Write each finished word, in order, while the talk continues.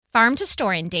Farm to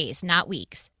store in days, not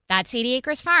weeks. That's 80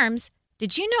 Acres Farms.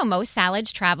 Did you know most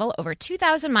salads travel over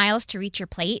 2,000 miles to reach your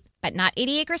plate? But not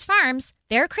 80 Acres Farms.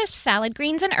 Their crisp salad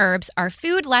greens and herbs are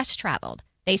food less traveled.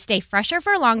 They stay fresher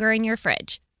for longer in your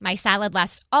fridge. My salad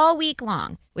lasts all week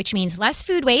long, which means less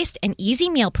food waste and easy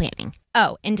meal planning.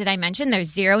 Oh, and did I mention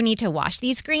there's zero need to wash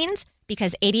these greens?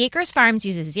 Because 80 Acres Farms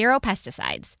uses zero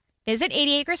pesticides. Visit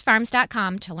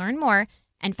 80acresfarms.com to learn more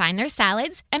and find their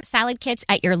salads and salad kits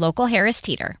at your local Harris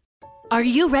Teeter. Are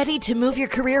you ready to move your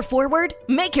career forward?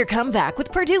 Make your comeback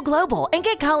with Purdue Global and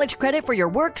get college credit for your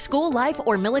work, school life,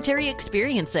 or military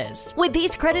experiences. With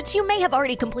these credits, you may have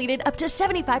already completed up to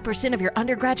 75% of your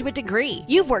undergraduate degree.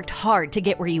 You've worked hard to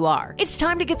get where you are. It's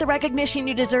time to get the recognition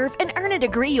you deserve and earn a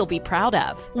degree you'll be proud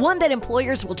of. One that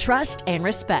employers will trust and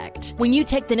respect. When you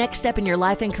take the next step in your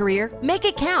life and career, make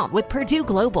it count with Purdue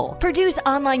Global, Purdue's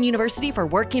online university for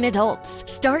working adults.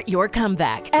 Start your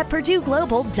comeback at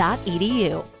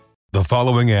purdueglobal.edu. The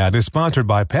following ad is sponsored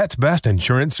by Pets Best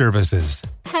Insurance Services.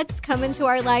 Pets come into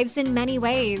our lives in many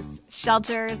ways.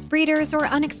 Shelters, breeders, or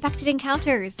unexpected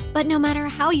encounters. But no matter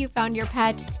how you found your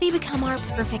pet, they become our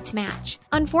perfect match.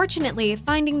 Unfortunately,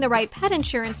 finding the right pet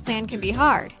insurance plan can be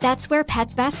hard. That's where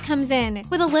Pets Best comes in.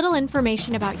 With a little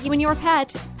information about you and your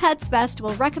pet, Pets Best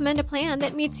will recommend a plan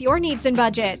that meets your needs and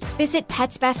budget. Visit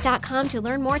PetsBest.com to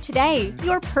learn more today.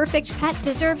 Your perfect pet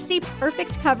deserves the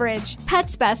perfect coverage.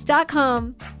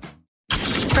 PetsBest.com.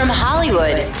 From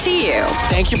Hollywood to you.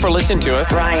 Thank you for listening to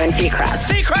us. Ryan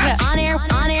Seacrest.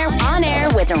 On air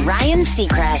with Ryan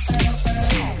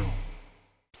Seacrest.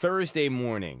 Thursday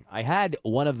morning, I had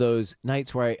one of those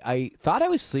nights where I thought I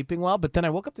was sleeping well, but then I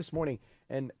woke up this morning,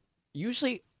 and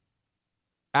usually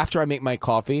after I make my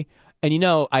coffee, and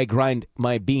I grind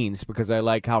my beans because I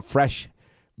like how fresh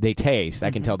they taste.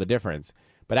 I can tell the difference.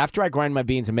 But after I grind my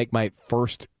beans and make my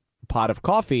first pot of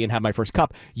coffee and have my first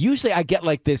cup, usually I get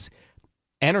like this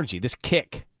energy, this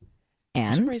kick.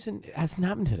 And for some reason, it hasn't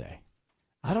happened today.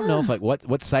 I don't know if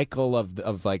what cycle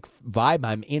of like vibe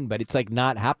I'm in, but it's like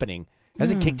not happening. It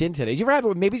hasn't kicked in today. Did you ever have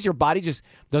it? Maybe your body just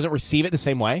doesn't receive it the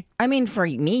same way. I mean, for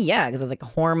me, yeah, because it's like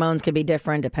hormones could be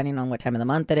different depending on what time of the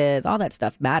month it is. All that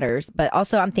stuff matters. But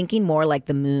also, I'm thinking more like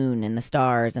the moon and the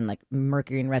stars and like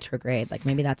Mercury in retrograde. Like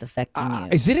maybe that's affecting you.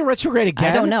 Is it in retrograde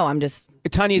again? I don't know. I'm just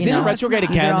Tanya. Is it in retrograde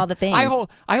again? These are all the things.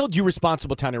 I hold you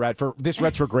responsible, Tanya Rad, for this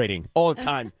retrograding all the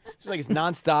time. It's like it's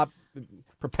nonstop,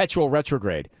 perpetual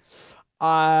retrograde.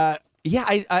 Yeah,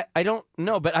 I don't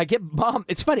know, but I get bummed.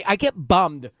 It's funny. I get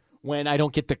bummed when I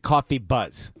don't get the coffee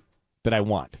buzz that I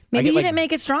want. Maybe you didn't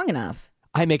make it strong enough.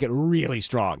 I make it really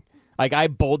strong. Like I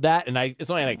bold that, and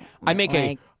it's only like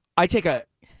I take a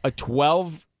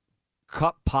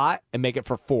 12-cup pot and make it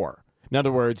for 4. In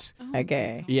other words,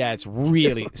 okay, yeah, it's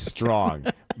really strong.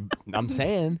 I'm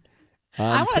saying.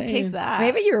 I want to taste that.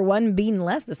 Maybe you were one bean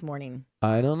less this morning.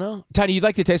 I don't know. Tanya, you'd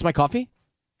like to taste my coffee?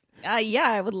 Yeah,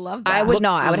 I would love that. I would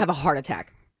not. I would have a heart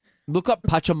attack. Look up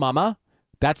Pachamama.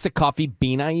 That's the coffee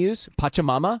bean I use,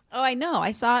 Pachamama. Oh, I know.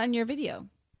 I saw it in your video.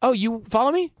 Oh, you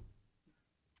follow me?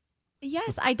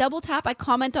 Yes, I double tap. I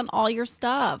comment on all your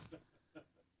stuff.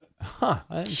 Huh.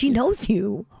 She knows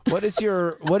you. What is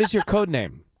your code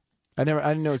name? I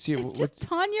didn't know it's you. It's just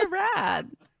Tanya Rad.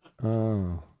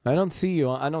 Oh. I don't see you.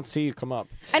 I don't see you come up.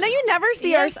 I know you never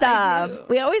see our stuff.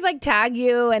 We always like tag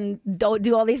you and don't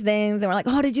do all these things. And we're like,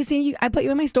 oh, did you see you? I put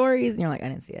you in my stories. And you're like, I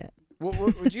didn't see it.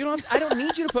 Well, I don't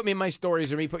need you to put me in my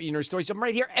stories or me put you in your stories. I'm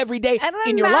right here every day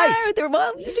in your life.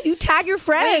 Well, you tag your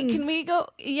friends. Wait, can we go?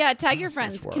 Yeah, tag your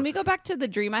friends. Can we go back to the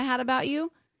dream I had about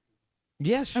you?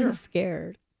 Yeah, sure. I'm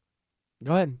scared.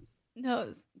 Go ahead. No, it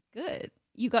was good.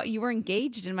 You were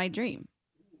engaged in my dream.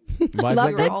 Why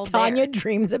Love that Tanya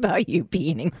dreams about you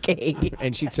being engaged.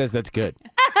 And she says that's good.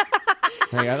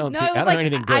 Like, I don't know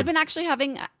anything good. I've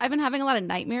been having a lot of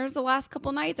nightmares the last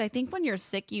couple nights. I think when you're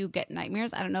sick, you get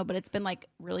nightmares. I don't know, but it's been like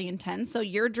really intense. So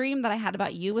your dream that I had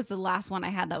about you was the last one I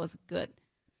had that was good.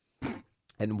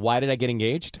 And why did I get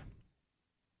engaged?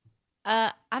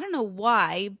 I don't know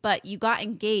why, but you got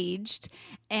engaged,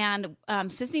 and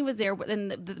Sisney was there,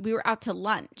 and we were out to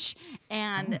lunch,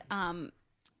 and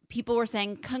people were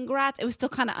saying congrats. It was still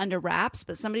kind of under wraps,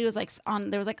 but somebody was like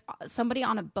there was like somebody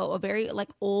on a boat, a very like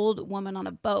old woman on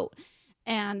a boat.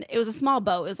 And it was a small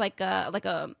boat. It was like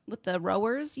a with the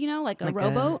rowers, like a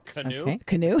rowboat. Canoe? Okay.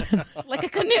 Canoe? Like a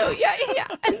canoe. Yeah.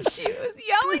 And she was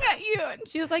yelling at you. And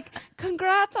she was like,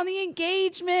 congrats on the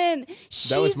engagement.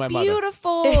 She's my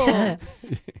beautiful.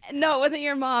 No, it wasn't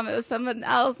your mom. It was someone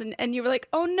else. And you were like,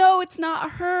 oh, no, it's not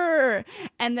her.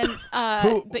 And then,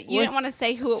 but you didn't want to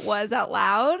say who it was out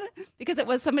loud because it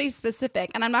was somebody specific.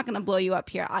 And I'm not going to blow you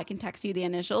up here. I can text you the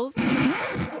initials.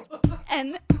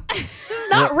 And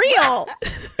Not real.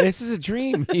 This is a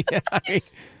dream. Yeah,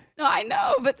 No, I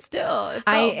know, but still, it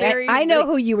felt very I know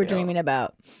who you were real. dreaming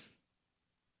about.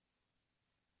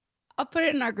 I'll put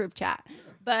it in our group chat.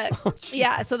 But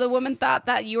yeah, so the woman thought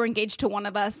that you were engaged to one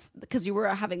of us because you were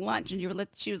having lunch, and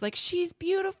she was like, "She's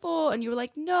beautiful," and you were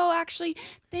like, "No, actually,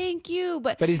 thank you."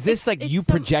 But is this like you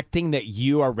projecting that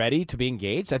you are ready to be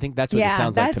engaged? I think that's what it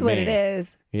sounds like to me. Yeah, that's what it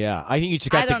is. Yeah, I think you just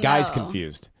got the guys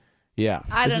confused. Yeah,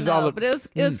 I don't know, but it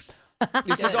was.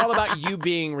 This is all about you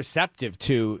being receptive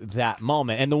to that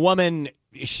moment. And the woman,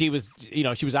 she was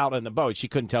out on the boat. She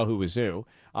couldn't tell who was who,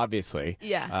 obviously.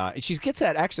 Yeah. She gets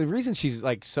that. Actually, the reason she's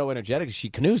like so energetic is she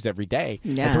canoes every day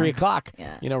Yeah. at 3:00.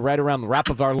 Yeah. Right around the wrap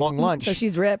of our long lunch. So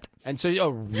she's ripped. And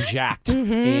so jacked.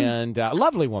 And a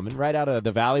lovely woman, right out of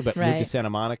the valley, but moved to Right.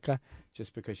 Santa Monica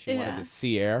just because she wanted the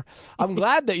sea air. I'm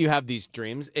glad that you have these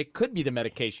dreams. It could be the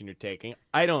medication you're taking.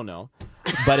 I don't know.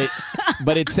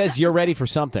 But it says you're ready for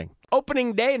something.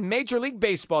 Opening day in Major League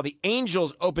Baseball. The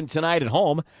Angels open tonight at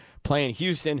home, playing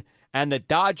Houston, and the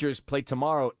Dodgers play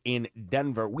tomorrow in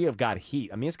Denver. We have got heat.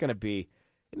 I mean, it's going to be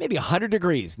maybe 100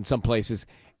 degrees in some places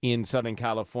in Southern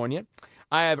California.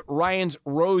 I have Ryan's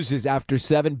Roses after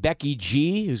 7. Becky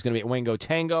G, who's going to be at Wango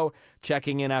Tango,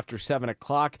 checking in after 7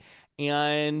 o'clock.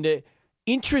 And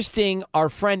interesting, our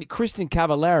friend Kristen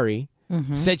Cavallari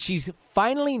said she's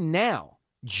finally now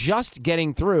just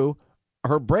getting through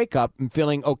her breakup and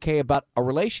feeling okay about a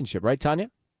relationship. Right,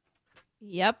 Tanya?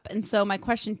 Yep. And so my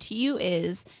question to you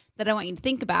is that I want you to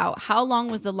think about: how long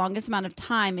was the longest amount of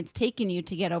time it's taken you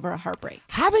to get over a heartbreak?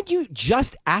 Haven't you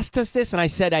just asked us this? And I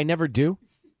said I never do.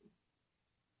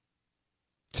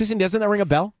 Sissy, doesn't that ring a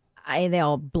bell? They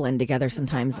all blend together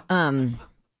sometimes.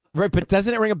 Right, but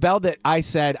doesn't it ring a bell that I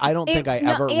said I don't think I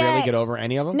ever really get over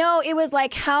any of them? No, it was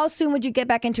like, how soon would you get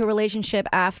back into a relationship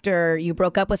after you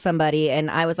broke up with somebody? And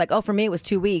I was like, oh, for me, it was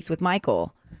 2 weeks with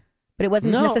Michael. But it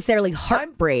wasn't necessarily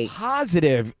heartbreak. I'm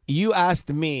positive you asked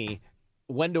me,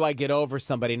 when do I get over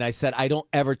somebody? And I said, I don't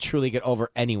ever truly get over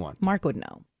anyone. Mark would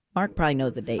know. Mark probably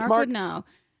knows the date. Mark would know.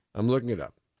 I'm looking it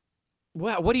up.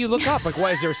 What do you look up? Like,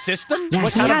 what is there a system? Yeah,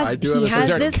 What he kind has, of, he has is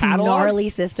there a this catalog? gnarly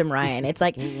system, Ryan. It's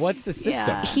like, what's the system?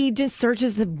 Yeah. he just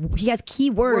searches, he has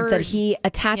keywords that he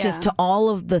attaches to all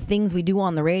of the things we do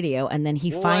on the radio, and then he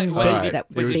finds what dates is it?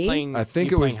 that Was he see? playing- I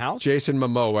think you it was playing house? Jason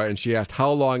Momoa, and she asked,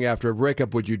 how long after a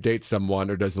breakup would you date someone,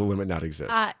 or does the limit not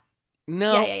exist?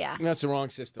 No, Yeah. that's the wrong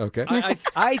system. Okay.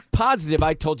 I positive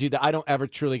I told you that I don't ever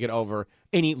truly get over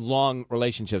any long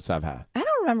relationships I've had. I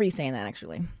don't remember you saying that,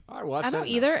 actually. All right, well, I don't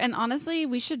either. And honestly,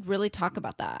 we should really talk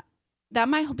about that. That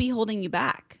might be holding you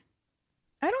back.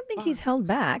 I don't think he's held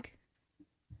back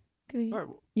because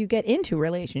you get into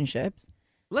relationships.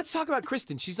 Let's talk about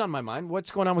Kristen. She's on my mind.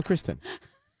 What's going on with Kristen?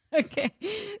 Okay.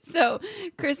 So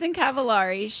Kristen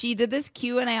Cavallari, she did this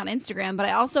Q&A on Instagram, but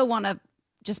I also want to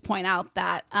just point out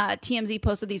that TMZ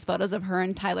posted these photos of her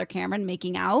and Tyler Cameron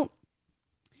making out.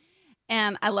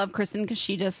 And I love Kristen because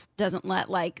she just doesn't let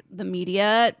like the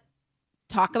media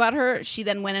talk about her. She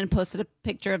then went and posted a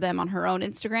picture of them on her own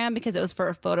Instagram because it was for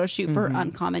a photo shoot for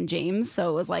Uncommon James. So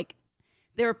it was like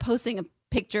they were posting a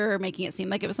picture, making it seem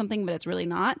like it was something, but it's really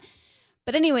not.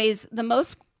 But anyways, the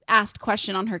most asked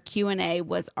question on her Q&A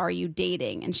was, are you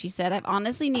dating? And she said, I've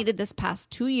honestly needed this past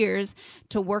 2 years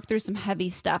to work through some heavy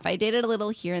stuff. I dated a little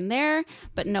here and there,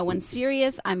 but no one's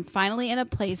serious. I'm finally in a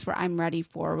place where I'm ready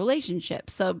for a relationship.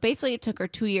 So basically it took her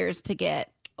 2 years to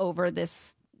get over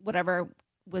this, whatever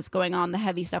was going on, the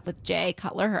heavy stuff with Jay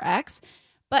Cutler, her ex.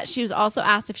 But she was also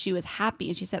asked if she was happy.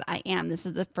 And she said, I am. This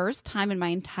is the first time in my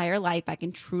entire life I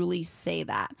can truly say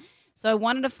that. So I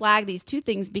wanted to flag these two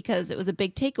things because it was a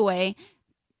big takeaway,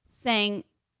 saying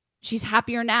she's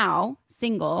happier now,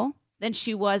 single, than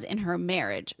she was in her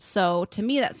marriage. So to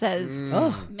me, that says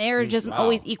marriage doesn't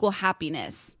always equal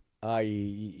happiness.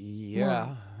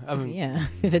 Yeah. Yeah,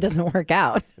 if it doesn't work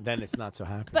out. Then it's not so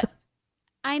happy. But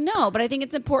I know, but I think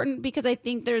it's important because I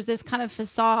think there's this kind of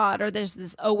facade, or there's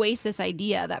this oasis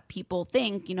idea that people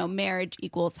think, marriage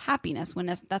equals happiness, when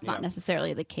that's not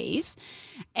necessarily the case.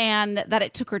 And that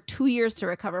it took her 2 years to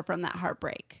recover from that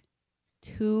heartbreak.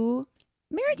 2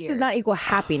 Marriage years. does not equal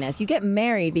happiness. You get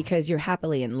married because you're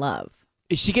happily in love.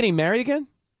 Is she getting married again?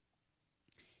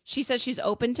 She said she's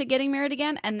open to getting married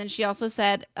again. And then she also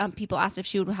said, people asked if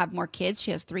she would have more kids.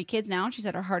 She has 3 kids now. And she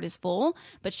said her heart is full,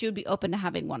 but she would be open to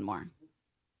having one more.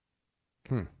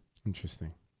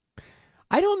 Interesting.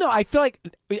 I don't know. I feel like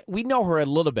we know her a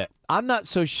little bit. I'm not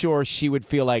so sure she would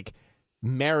feel like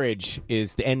marriage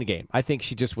is the end game. I think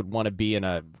she just would want to be in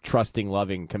a trusting,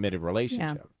 loving, committed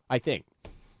relationship. Yeah. I think.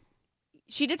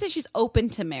 She did say she's open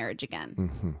to marriage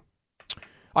again.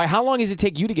 All right. How long does it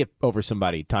take you to get over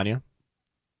somebody, Tanya?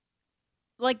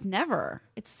 like never.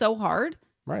 It's so hard.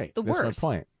 Right. The That's worst.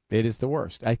 my point. It is the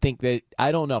worst. I think that,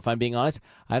 I don't know if I'm being honest,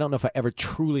 I don't know if I ever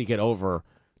truly get over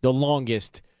the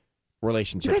longest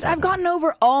relationship. Because I've gotten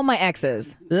over all my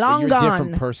exes. Long You're gone. a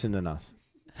different person than us.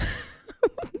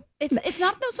 It's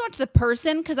not so much the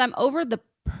person, because I'm over the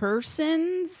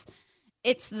persons.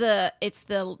 It's the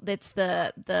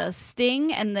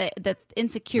sting and the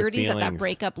insecurities that feelings.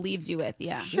 breakup leaves you with.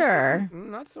 Yeah. Sure.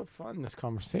 Not so fun, this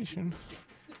conversation.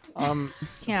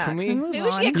 Yeah. Can we? Maybe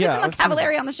we should get Kristen let's move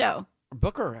Cavallari on the show.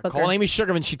 Book her. Book Call her. Amy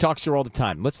Sugarman. She talks to her all the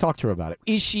time. Let's talk to her about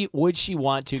it. Would she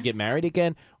want to get married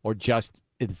again, or just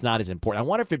it's not as important? I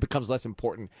wonder if it becomes less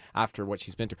important after what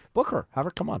she's been through. Book her. Have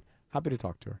her come on. Happy to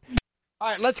talk to her. All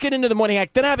right, let's get into the morning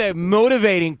hack. Then I have a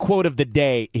motivating quote of the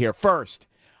day here. First,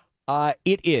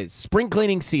 it is spring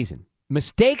cleaning season.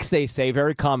 Mistakes, they say,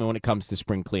 very common when it comes to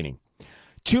spring cleaning.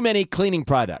 Too many cleaning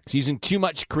products. Using too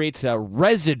much creates a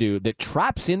residue that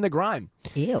traps in the grime.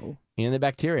 Ew. In the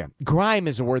bacteria. Grime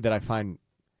is a word that I find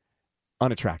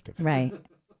unattractive. Right.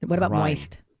 What about Grime.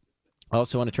 moist?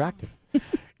 Also unattractive.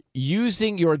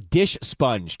 Using your dish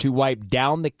sponge to wipe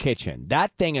down the kitchen.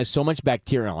 That thing has so much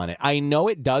bacteria on it. I know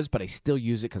it does, but I still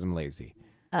use it because I'm lazy.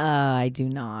 I do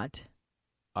not.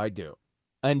 I do.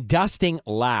 And dusting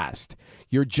last.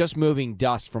 You're just moving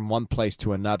dust from one place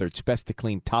to another. It's best to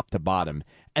clean top to bottom.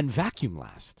 And vacuum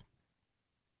last.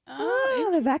 Oh,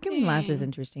 the vacuum glass is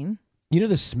interesting. You know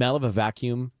the smell of a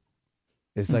vacuum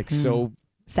is like so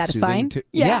Satisfying? soothing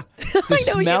Yeah. The I know what you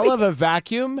smell mean. of a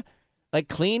vacuum, like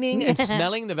cleaning and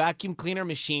smelling the vacuum cleaner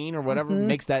machine or whatever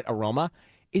makes that aroma,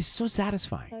 is so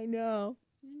satisfying. I know.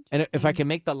 And if I can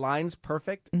make the lines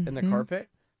perfect in the carpet,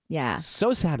 Yeah. so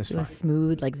Do satisfying. a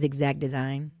smooth, like zigzag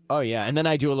design. Oh yeah, and then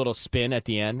I do a little spin at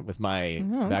the end with my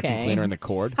vacuum okay. cleaner and the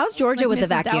cord. How's Georgia with the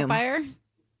Mrs. vacuum? Doubtfire.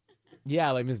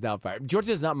 Yeah, like Ms. Doubtfire. Georgia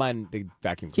does not mind the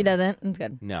vacuum She cleaner. doesn't? It's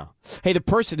good. No. Hey,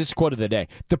 this is quote of the day.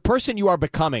 The person you are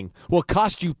becoming will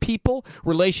cost you people,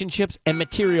 relationships, and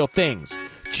material things.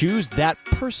 Choose that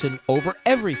person over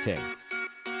everything.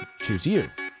 Choose you.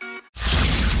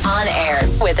 On air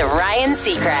with Ryan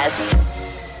Seacrest.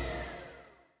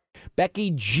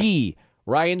 Becky G.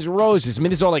 Ryan's Roses. I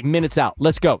mean, this is all like minutes out.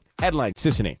 Let's go. Headline,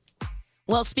 Sissany.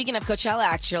 Well, speaking of Coachella,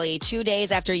 actually, 2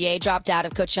 days after Ye dropped out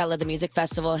of Coachella, the music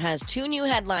festival has two new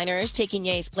headliners. Taking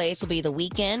Ye's place will be The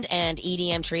Weeknd and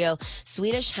EDM trio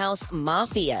Swedish House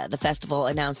Mafia. The festival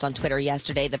announced on Twitter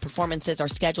yesterday the performances are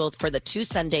scheduled for the 2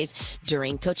 Sundays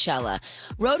during Coachella.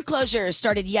 Road closures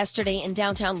started yesterday in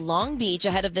downtown Long Beach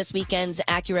ahead of this weekend's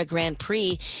Acura Grand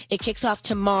Prix. It kicks off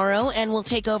tomorrow and will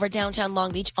take over downtown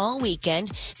Long Beach all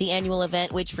weekend. The annual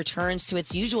event, which returns to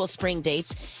its usual spring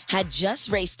dates, had just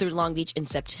raced through Long Beach in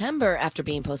September after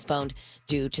being postponed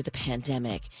due to the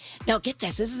pandemic. Now, get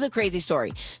this. This is a crazy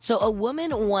story. So a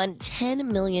woman won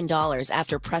 $10 million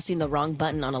after pressing the wrong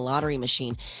button on a lottery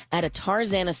machine at a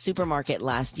Tarzana supermarket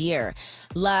last year.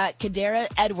 La Cadera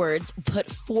Edwards put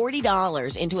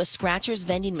 $40 into a scratcher's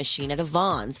vending machine at a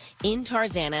Vons in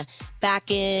Tarzana back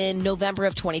in November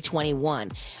of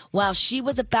 2021. While she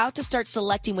was about to start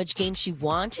selecting which game she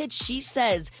wanted, she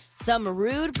says some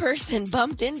rude person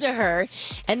bumped into her,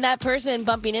 and that person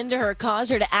bumping into her caused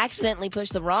her to accidentally push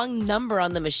the wrong number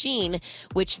on the machine,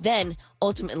 which then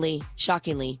ultimately,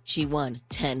 shockingly, she won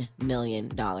 $10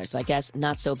 million. So I guess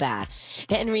not so bad.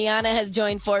 And Rihanna has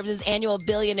joined Forbes' annual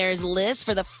billionaires list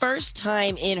for the first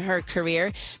time in her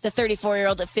career. The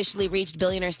 34-year-old officially reached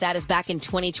billionaire status back in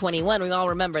 2021. We all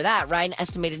remember that, right? An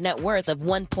estimated net worth of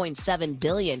 $1.7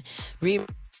 billion.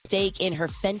 Stake in her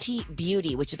Fenty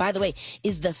Beauty, which, by the way,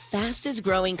 is the fastest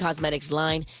growing cosmetics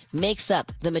line, makes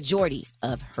up the majority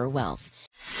of her wealth.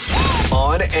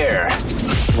 On air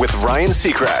with Ryan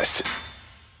Seacrest.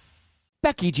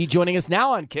 Becky G joining us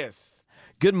now on KISS.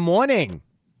 Good morning.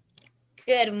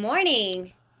 Good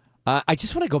morning. I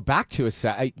just want to go back to a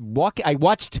set. I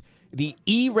watched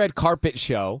the Red Carpet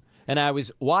show, and I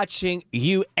was watching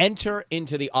you enter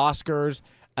into the Oscars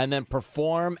and then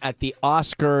perform at the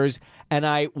Oscars, and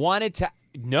I wanted to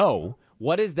know,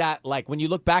 what is that like when you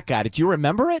look back at it? Do you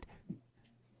remember it?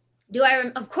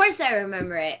 Of course I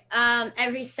remember it.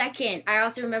 Every second. I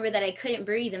also remember that I couldn't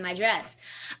breathe in my dress.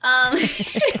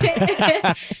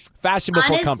 Fashion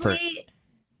before Honestly, comfort.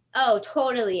 Oh,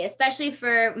 totally. Especially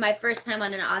for my first time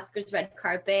on an Oscars red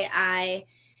carpet. I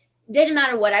didn't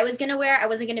matter what I was going to wear. I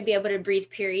wasn't going to be able to breathe,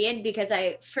 period, because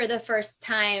I, for the first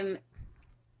time,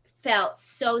 felt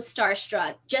so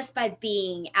starstruck just by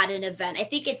being at an event. I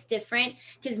think it's different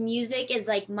because music is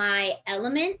like my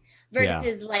element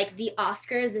versus like the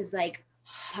Oscars is like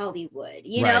Hollywood,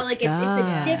 you know, like it's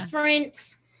a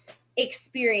different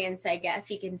experience, I guess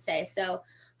you can say. So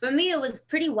for me, it was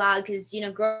pretty wild because, you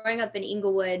know, growing up in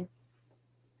Inglewood,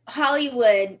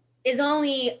 Hollywood is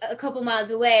only a couple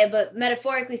miles away, but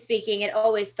metaphorically speaking, it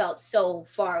always felt so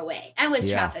far away. And with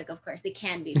traffic, of course, it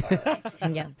can be far away.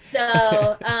 Yeah.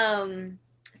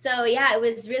 So yeah, it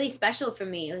was really special for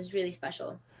me. It was really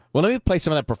special. Well, let me play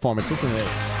some of that performance. Listen to this.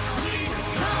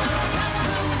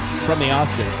 From the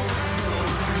Oscars.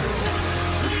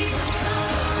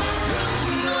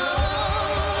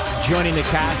 Joining the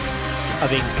cast of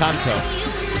Encanto.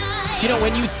 Do you know,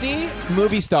 when you see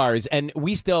movie stars, and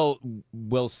we still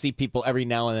will see people every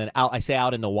now and then,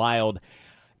 out in the wild,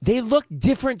 they look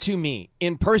different to me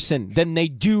in person than they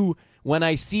do when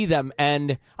I see them,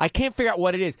 and I can't figure out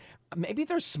what it is. Maybe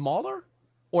they're smaller,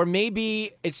 or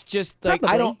maybe it's just like,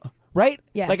 Probably. I don't, right?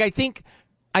 Yeah. Like, I think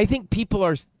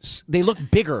people they look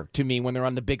bigger to me when they're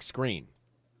on the big screen.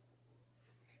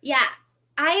 Yeah,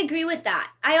 I agree with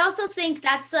that. I also think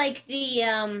that's like the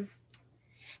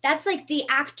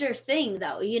actor thing,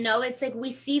 though. You know, it's like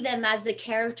we see them as the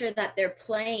character that they're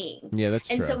playing. Yeah, that's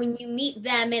and true. so when you meet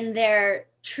them in their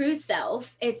true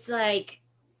self, it's like,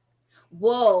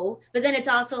 whoa. But then it's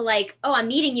also like, oh, I'm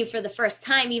meeting you for the first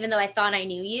time, even though I thought I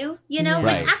knew you, you know,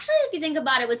 Right. which actually, if you think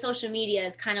about it, with social media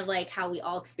is kind of like how we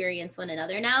all experience one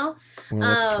another now. Well,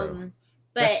 that's true.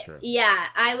 But That's true. yeah,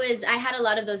 I had a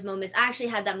lot of those moments. I actually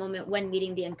had that moment when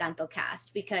meeting the Encanto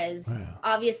cast, because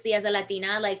obviously as a Latina,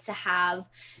 I like to have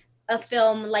a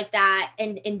film like that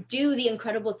and do the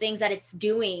incredible things that it's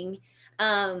doing.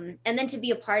 And then to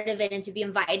be a part of it and to be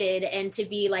invited and to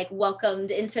be like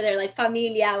welcomed into their like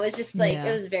familia was just like,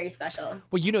 it was very special.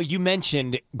 Well, you know, you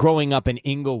mentioned growing up in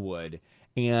Inglewood,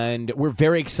 and we're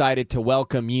very excited to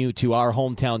welcome you to our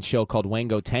hometown show called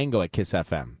Wango Tango at Kiss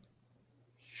FM.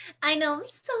 I know, I'm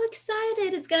so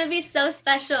excited. It's going to be so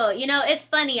special. You know, it's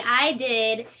funny. I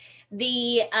did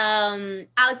the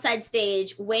outside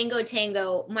stage Wango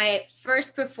Tango, my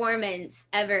first performance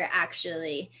ever,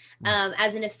 actually,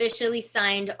 as an officially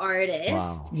signed artist.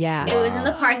 Wow. Yeah. It was in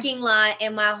the parking lot,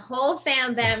 and my whole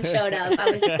fam bam showed up. I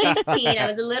was 15. I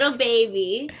was a little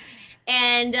baby.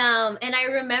 And I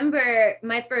remember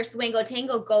my first Wango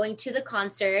Tango going to the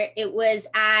concert.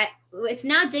 It's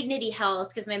now Dignity Health,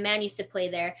 because my man used to play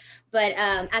there. But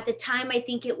at the time, I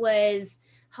think it was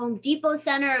Home Depot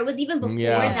Center. It was even before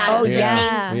that. Oh, It was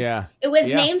yeah. It was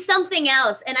named something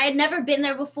else, and I had never been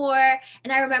there before.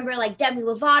 And I remember like Demi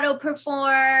Lovato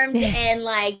performed, and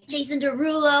like Jason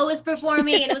Derulo was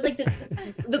performing, and it was like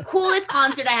the coolest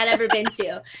concert I had ever been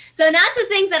to. So not to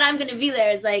think that I'm going to be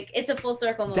there is like, it's a full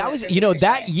circle moment. That was, for you me, know, for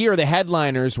that sure. year the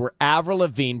headliners were Avril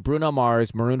Lavigne, Bruno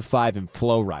Mars, Maroon 5, and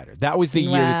Flo Rida. That was the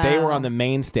year that they were on the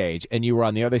main stage and you were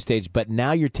on the other stage, but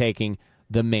now you're taking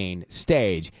the main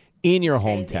stage in your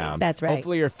hometown. That's right.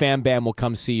 Hopefully your fan band will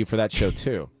come see you for that show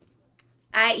too.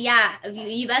 Yeah,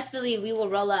 you best believe we will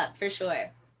roll up for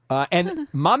sure. And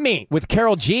Mommy with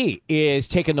Carol G is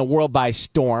taking the world by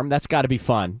storm. That's got to be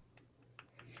fun.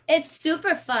 It's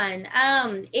super fun.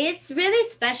 It's really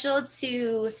special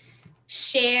to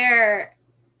share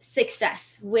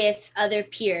success with other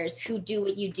peers who do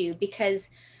what you do,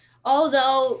 because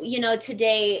although, you know,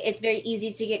 today it's very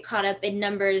easy to get caught up in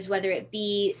numbers, whether it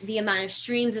be the amount of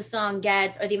streams a song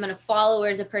gets or the amount of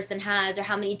followers a person has or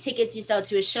how many tickets you sell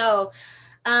to a show,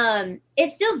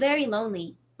 it's still very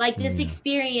lonely. Like this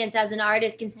experience as an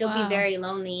artist can still be very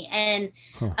lonely. And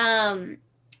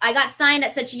I got signed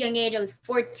at such a young age. I was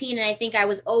 14, and I think I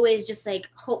was always just like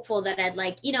hopeful that I'd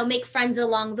like, you know, make friends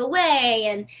along the way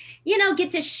and, you know, get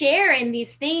to share in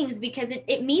these things, because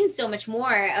it means so much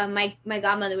more. My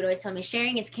godmother would always tell me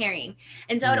sharing is caring.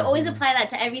 And so I would always apply that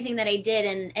to everything that I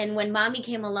did. And when Mommy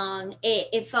came along,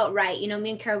 it felt right. You know,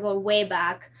 me and Carol go way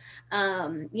back.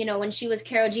 You know, when she was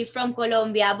Carol G from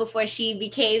Colombia before she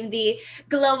became the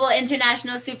global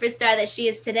international superstar that she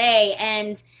is today.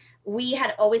 And we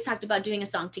had always talked about doing a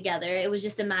song together. It was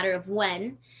just a matter of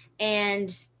when,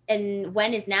 and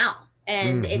when is now,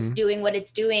 and it's doing what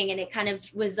it's doing. And it kind of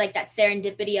was like that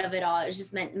serendipity of it all. It was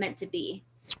just meant to be.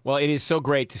 Well, it is so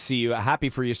great to see you.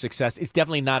 Happy for your success. It's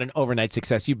definitely not an overnight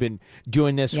success. You've been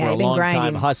doing this for a long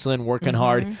time, hustling, working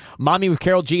hard. Mommy with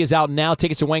Carol G is out now.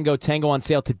 Tickets to Wango Tango on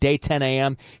sale today, 10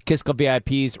 a.m. Kiss Club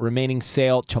VIPs remaining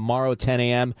sale tomorrow, 10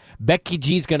 a.m. Becky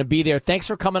G is going to be there. Thanks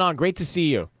for coming on. Great to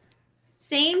see you.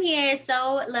 Same here.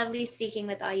 So lovely speaking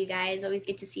with all you guys. Always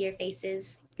good to see your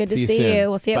faces. Good to see you.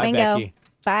 We'll see you at Bye, Wango. Becky.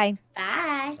 Bye.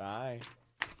 Bye. Bye.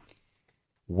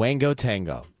 Wango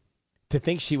Tango. To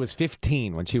think she was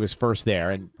 15 when she was first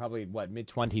there, and probably,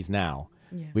 mid-20s now.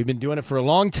 Yeah. We've been doing it for a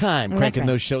long time, cranking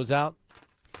those shows out.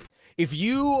 If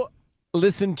you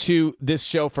listen to this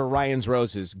show for Ryan's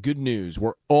Roses, good news.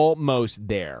 We're almost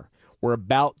there. We're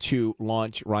about to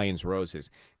launch Ryan's Roses.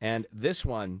 And this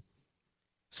one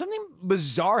Something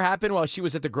bizarre happened while she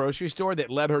was at the grocery store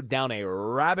that led her down a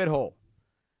rabbit hole.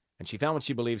 And she found what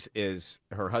she believes is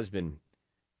her husband.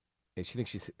 And she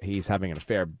thinks he's having an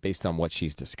affair based on what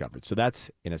she's discovered. So that's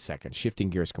in a second. Shifting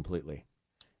gears completely.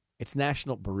 It's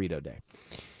National Burrito Day.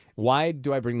 Why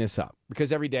do I bring this up?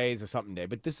 Because every day is a something day,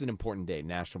 but this is an important day,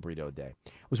 National Burrito Day.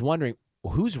 I was wondering,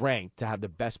 who's ranked to have the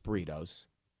best burritos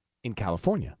in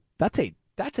California? That's a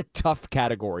tough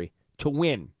category to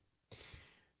win.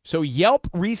 So Yelp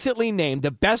recently named the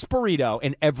best burrito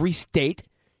in every state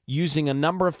using a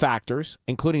number of factors,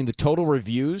 including the total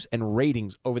reviews and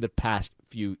ratings over the past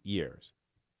few years.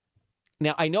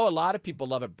 Now, I know a lot of people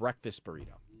love a breakfast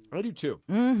burrito. I do too.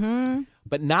 Mm-hmm.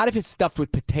 But not if it's stuffed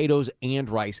with potatoes and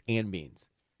rice and beans.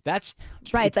 That's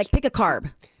right. It's like pick a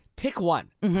carb. Pick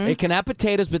one. Mm-hmm. It can have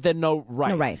potatoes, but then no rice.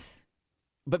 No rice.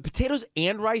 But potatoes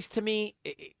and rice, to me,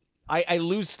 I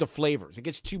lose the flavors. It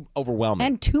gets too overwhelming.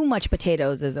 And too much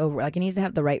potatoes is over. Like, it needs to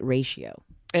have the right ratio.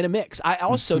 And a mix. I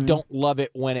also don't love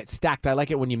it when it's stacked. I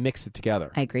like it when you mix it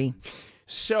together. I agree.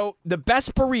 So the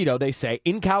best burrito, they say,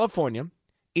 in California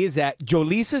is at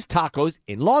Jolisa's Tacos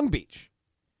in Long Beach.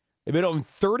 They've been open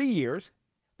 30 years.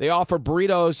 They offer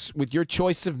burritos with your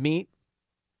choice of meat.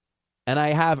 And I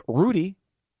have Rudy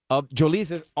of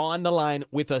Jolisa's on the line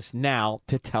with us now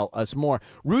to tell us more.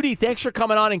 Rudy, thanks for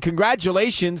coming on, and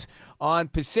congratulations on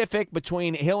Pacific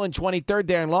between Hill and 23rd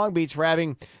there in Long Beach for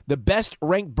having the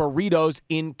best-ranked burritos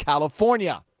in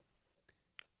California.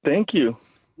 Thank you.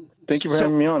 Thank you for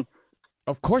having me on.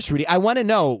 Of course, Rudy. I want to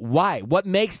know why. What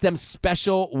makes them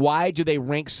special? Why do they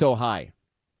rank so high?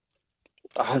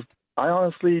 I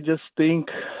honestly just think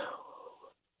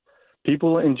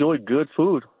people enjoy good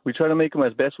food. We try to make them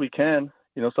as best we can,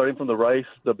 starting from the rice,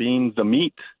 the beans, the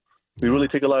meat. We really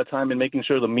take a lot of time in making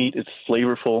sure the meat is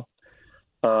flavorful.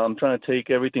 I'm trying to take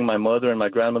everything my mother and my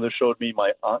grandmother showed me,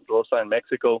 my Aunt Rosa in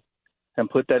Mexico, and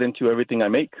put that into everything I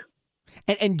make.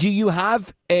 And do you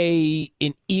have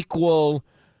an equal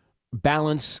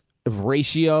balance of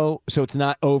ratio so it's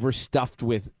not overstuffed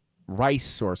with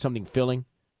rice or something filling?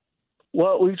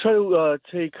 Well, we try to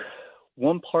take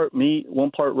 1 part meat,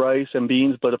 1 part rice and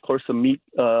beans, but of course the meat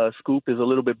scoop is a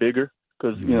little bit bigger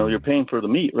because, you're paying for the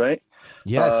meat, right?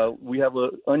 Yes. We have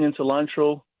onion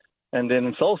cilantro and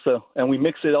then salsa, and we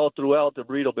mix it all throughout the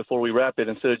burrito before we wrap it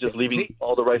instead of just leaving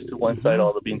all the rice to one side,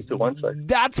 all the beans to one side.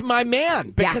 That's my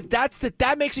man, because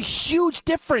that makes a huge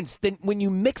difference. Then when you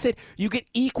mix it, you get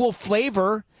equal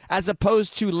flavor as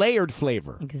opposed to layered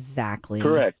flavor. Exactly.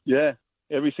 Correct, yeah.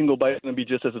 Every single bite is going to be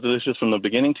just as delicious from the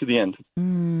beginning to the end.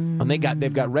 And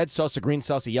they've got red salsa, green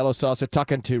salsa, yellow salsa.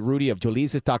 Talking to Rudy of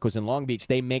Jolisa's Tacos in Long Beach,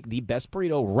 they make the best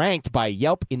burrito ranked by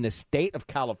Yelp in the state of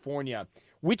California.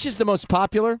 Which is the most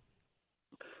popular?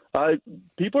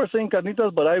 People are saying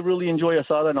carnitas, but I really enjoy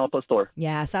asada and al pastor.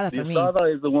 Yeah, asada for me.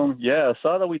 Asada is the one. Yeah,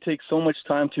 asada we take so much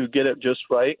time to get it just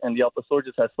right, and the al pastor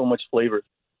just has so much flavor.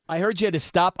 I heard you had to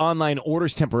stop online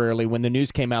orders temporarily when the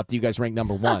news came out that you guys ranked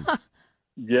number 1.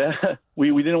 Yeah, we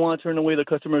didn't want to turn away the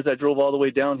customers that drove all the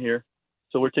way down here.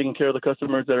 So we're taking care of the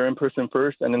customers that are in person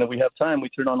first. And then if we have time, we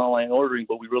turn on online ordering.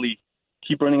 But we really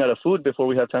keep running out of food before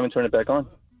we have time to turn it back on.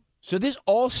 So this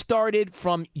all started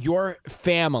from your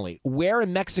family. Where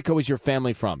in Mexico is your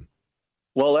family from?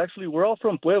 Well, actually, we're all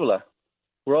from Puebla.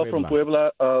 From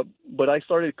Puebla. But I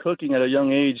started cooking at a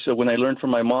young age when I learned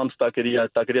from my mom's Taqueria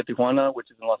Tijuana, which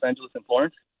is in Los Angeles and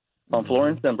Florence, on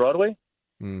Florence and Broadway.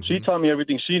 Mm-hmm. She taught me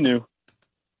everything she knew.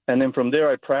 And then from there,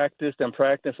 I practiced and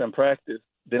practiced and practiced.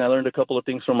 Then I learned a couple of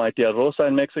things from my tia Rosa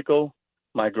in Mexico,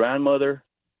 my grandmother,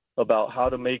 about how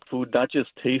to make food not just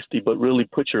tasty, but really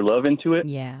put your love into it.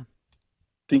 Yeah.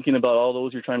 Thinking about all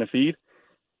those you're trying to feed.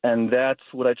 And that's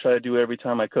what I try to do every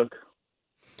time I cook.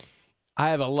 I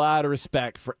have a lot of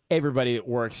respect for everybody that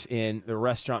works in the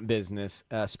restaurant business,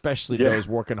 especially those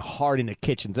working hard in the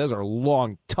kitchens. Those are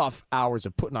long, tough hours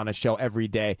of putting on a show every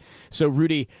day. So,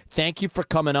 Rudy, thank you for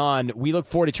coming on. We look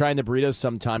forward to trying the burritos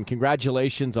sometime.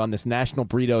 Congratulations on this National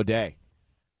Burrito Day.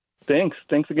 Thanks.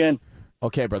 Thanks again.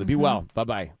 Okay, brother. Be well.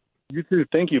 Bye-bye. You too.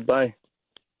 Thank you. Bye.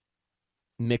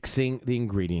 Mixing the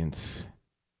ingredients.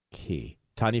 Key.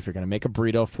 Tanya, if you're going to make a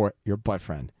burrito for your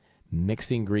boyfriend, mix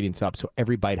the ingredients up so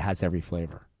every bite has every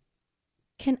flavor.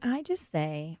 Can I just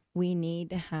say we need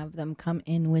to have them come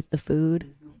in with the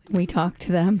food when we talk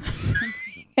to them?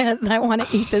 Yes, I want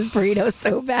to eat this burrito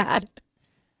so bad.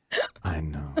 I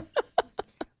know.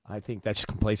 I think that's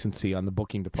complacency on the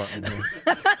booking department here.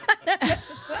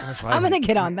 I'm going to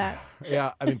get on that.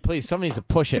 Yeah, I mean, please, somebody needs to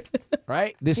push it,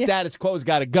 right? This status quo's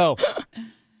got to go.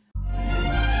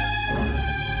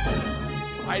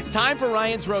 All right, it's time for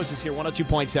Ryan's Roses here,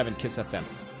 102.7 Kiss FM.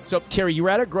 So, Terry, you were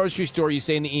at a grocery store, you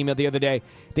say in the email the other day,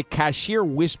 the cashier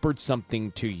whispered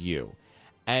something to you.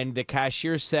 And the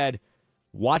cashier said,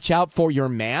 watch out for your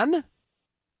man?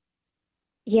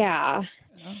 Yeah.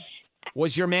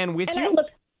 Was your man with And you? look,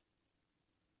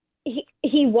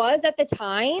 he was at the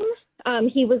time.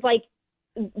 He was like,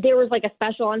 there was like a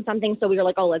special on something. So we were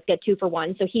like, oh, let's get 2 for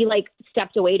 1. So he like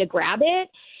stepped away to grab it.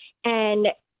 And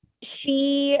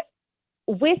she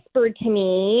whispered to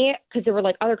me, because there were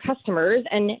like other customers,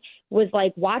 and was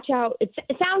like, watch out. It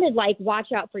sounded like,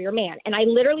 watch out for your man. And I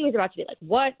literally was about to be like,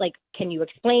 what? Like, can you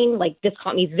explain? Like, this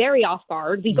caught me very off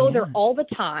guard. We go there all the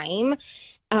time.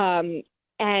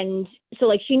 And so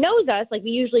like, she knows us. Like, we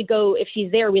usually go, if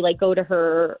she's there, we like go to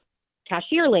her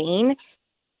cashier lane.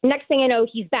 Next thing I know,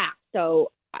 he's back.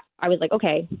 So I was like,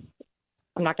 okay,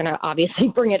 I'm not going to obviously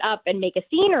bring it up and make a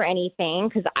scene or anything,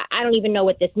 because I don't even know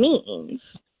what this means.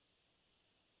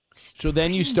 So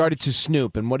then you started to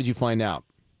snoop, and what did you find out?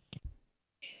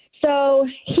 So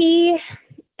he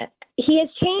has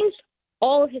changed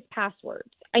all of his passwords.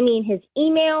 I mean, his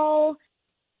email.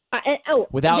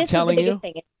 Without telling you?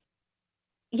 Thing.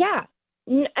 Yeah.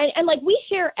 And like, we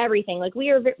share everything. Like, we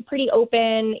are pretty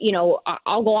open. You know,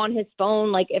 I'll go on his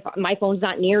phone, like if my phone's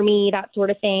not near me, that sort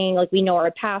of thing. Like, we know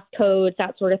our passcodes,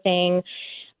 that sort of thing.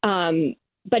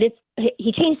 But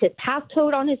he changed his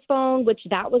passcode on his phone, which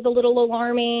that was a little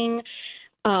alarming.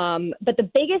 But the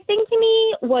biggest thing to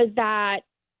me was that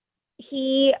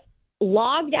he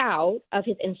logged out of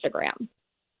his Instagram.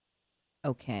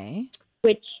 Okay.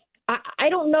 Which I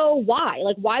don't know why.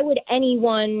 Like, why would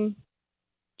anyone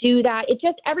do that? It's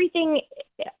just everything.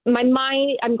 My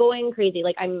mind, I'm going crazy.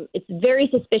 Like, it's very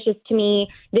suspicious to me.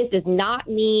 This is not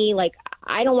me. Like,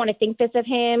 I don't want to think this of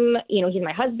him. You know, he's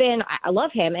my husband. I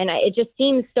love him. And it just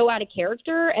seems so out of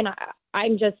character. And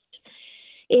I'm just,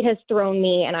 it has thrown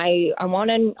me, and I want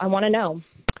to know.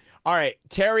 All right.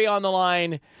 Terry on the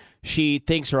line. She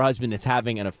thinks her husband is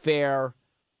having an affair.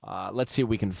 Let's see if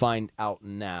we can find out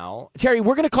now. Terry,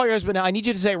 we're going to call your husband now. I need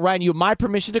you to say, Ryan, you have my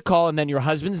permission to call, and then your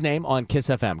husband's name on Kiss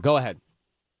FM. Go ahead.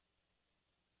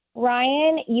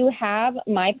 Ryan, you have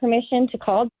my permission to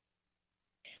call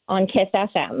on Kiss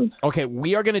FM. Okay,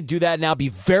 we are going to do that now. Be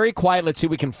very quiet. Let's see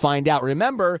if we can find out.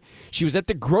 Remember, she was at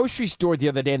the grocery store the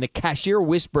other day, and the cashier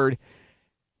whispered,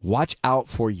 watch out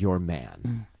for your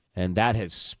man. And that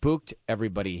has spooked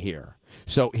everybody here.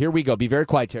 So here we go. Be very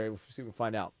quiet, Terry. We'll see if we can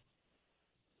find out.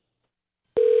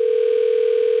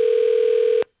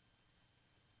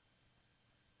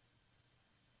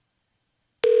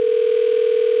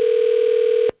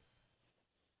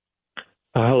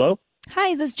 Hello? Hi,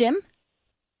 is this Jim?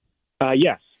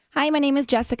 Yes. Hi, my name is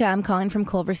Jessica. I'm calling from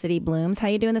Culver City Blooms. How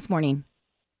you doing this morning?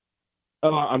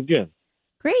 I'm good.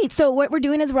 Great. So what we're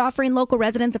doing is we're offering local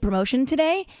residents a promotion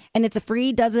today, and it's a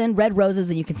free dozen red roses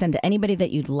that you can send to anybody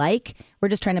that you'd like. We're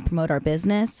just trying to promote our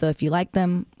business. So if you like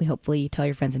them, we hopefully tell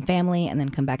your friends and family and then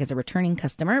come back as a returning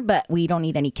customer. But we don't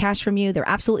need any cash from you. They're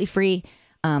absolutely free.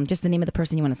 Just the name of the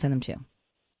person you want to send them to.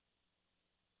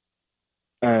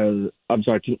 I'm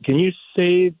sorry. Can you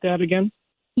say that again?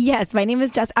 Yes, my name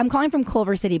is Jess. I'm calling from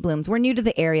Culver City Blooms. We're new to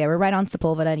the area. We're right on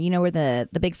Sepulveda. You know where the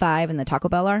Big Five and the Taco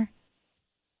Bell are?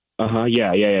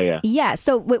 Yeah. Yeah.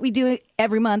 So what we do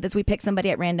every month is we pick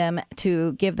somebody at random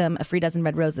to give them a free dozen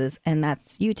red roses, and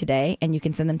that's you today. And you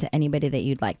can send them to anybody that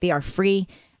you'd like. They are free.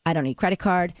 I don't need credit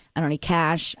card. I don't need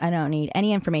cash. I don't need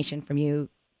any information from you.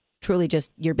 Truly,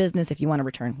 just your business if you want to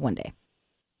return one day.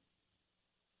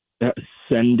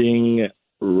 Sending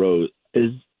rose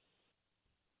is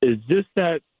this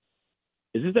that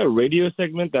radio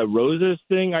segment, that roses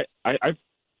thing? I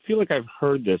feel like I've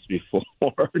heard this before.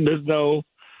 There's no.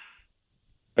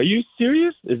 Are you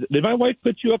serious? Did my wife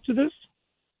put you up to this?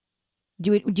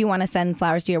 Do you want to send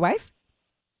flowers to your wife?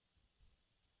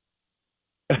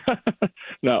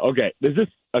 No. Okay. Does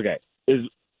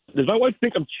my wife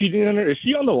think I'm cheating on her? Is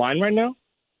she on the line right now?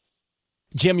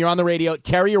 Jim, you're on the radio.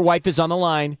 Terry, your wife, is on the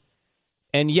line.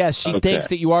 And yes, she thinks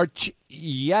that you are.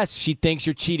 Yes, she thinks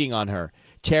you're cheating on her.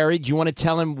 Terry, do you want to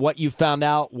tell him what you found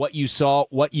out, what you saw,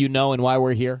 what you know, and why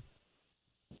we're here?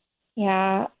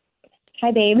 Yeah.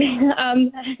 Hi, babe.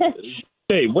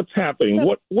 Hey, what's happening?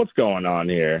 What's going on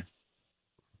here?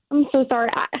 I'm so sorry.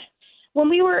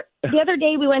 The other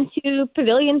day, we went to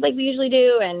Pavilions like we usually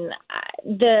do, and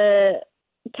the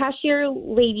cashier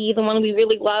lady, the one we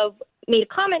really love, made a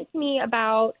comment to me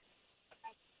about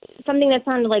something that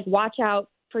sounded like watch out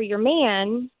for your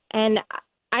man, and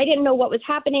I didn't know what was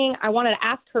happening. I wanted to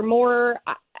ask her more.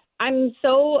 I'm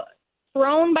so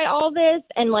thrown by all this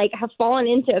and like have fallen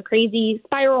into a crazy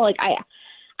spiral. Like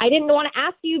I didn't want to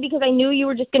ask you because I knew you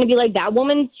were just going to be like, that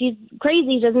woman, she's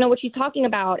crazy. She doesn't know what she's talking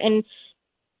about. And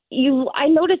I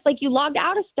noticed like you logged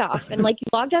out of stuff and like you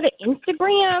logged out of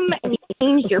Instagram and you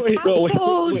changed your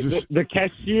passcode. Wait. The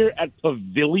cashier at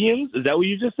Pavilions, is that what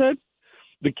you just said?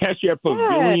 The cashier at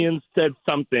Pavilions said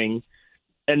something,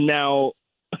 and now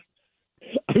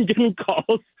I'm getting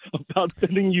calls about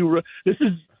sending you. This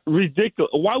is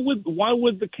ridiculous. Why would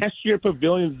the cashier at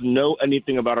Pavilions know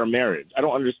anything about our marriage? I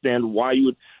don't understand why you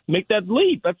would make that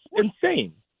leap. That's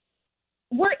insane.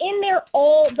 We're in there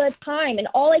all the time, and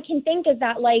all I can think is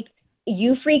that like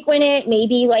you frequent it,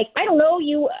 maybe like I don't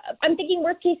know. I'm thinking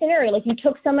worst case scenario, like you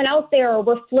took someone else there, or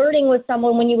were flirting with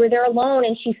someone when you were there alone,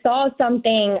 and she saw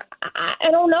something. I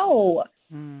don't know.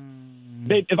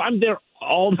 Babe, if I'm there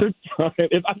all the time,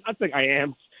 if I'm not saying I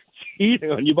am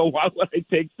cheating on you, but why would I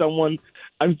take someone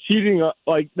I'm cheating on?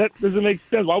 Like that doesn't make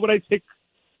sense. Why would I take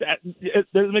that? It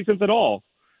doesn't make sense at all.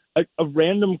 A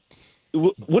random.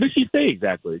 What did she say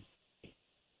exactly?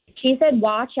 She said,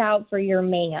 "Watch out for your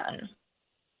man."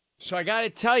 So I got to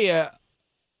tell you,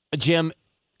 Jim,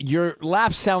 your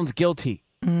laugh sounds guilty.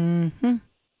 Mm-hmm.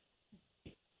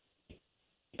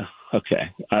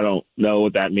 Okay, I don't know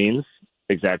what that means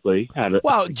exactly.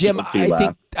 Well, Jim,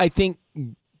 I think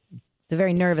it's a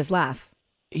very nervous laugh.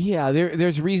 Yeah,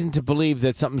 there's reason to believe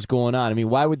that something's going on. I mean,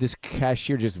 why would this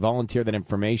cashier just volunteer that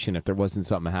information if there wasn't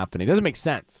something happening? It doesn't make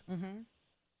sense. Mm-hmm.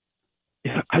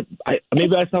 Yeah,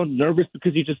 maybe I sound nervous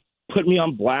because you just put me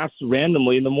on blast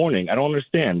randomly in the morning. I don't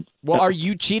understand. Well, are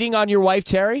you cheating on your wife,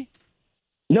 Terry?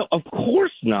 No, of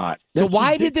course not. So That's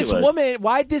why ridiculous.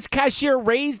 did this cashier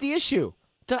raise the issue?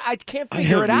 I can't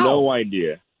figure it I have out. no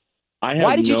idea.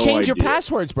 Why did you change your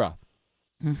passwords, bro?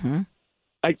 Mm-hmm.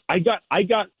 I got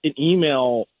an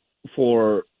email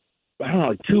for, I don't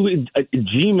know,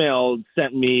 Gmail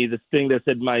sent me this thing that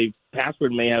said my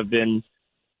password may have been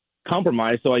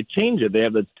compromised, so I changed it. They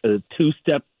have a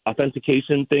two-step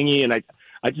authentication thingy, and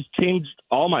I just changed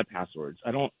all my passwords.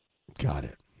 I don't. Got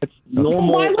it. It's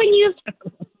normal.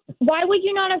 Why would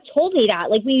you not have told me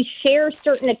that? Like we share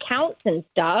certain accounts and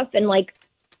stuff, and like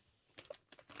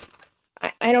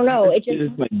I don't know. It just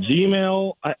it's my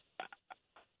Gmail. I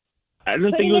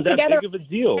don't think it was that big of a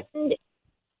deal.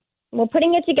 Well,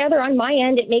 putting it together on my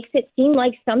end, it makes it seem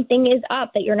like something is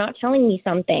up, that you're not telling me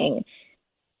something.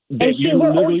 That you're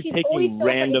literally taking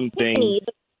random things.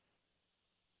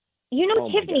 You know, Oh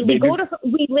my Tiffany, God.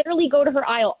 we literally go to her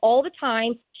aisle all the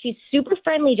time. She's super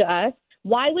friendly to us.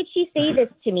 Why would she say this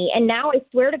to me? And now I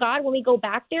swear to God, when we go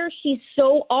back there, she's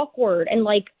so awkward and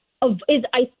like,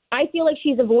 I feel like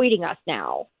she's avoiding us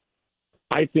now.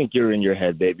 I think you're in your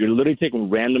head, babe. You're literally taking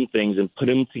random things and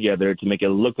putting them together to make it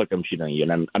look like I'm cheating on you,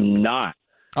 and I'm not.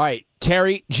 All right,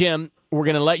 Terry, Jim, we're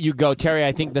going to let you go. Terry,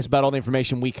 I think that's about all the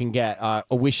information we can get. I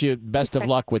wish you best of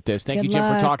luck with this. Thank you, Jim,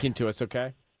 for talking to us,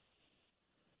 okay?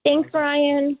 Thanks,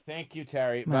 Brian. Thank you,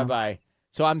 Terry. Bye-bye.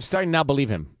 So I'm starting to now believe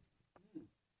him.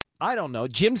 I don't know.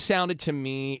 Jim sounded to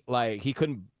me like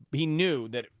he knew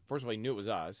that, first of all, he knew it was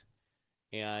us.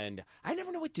 And I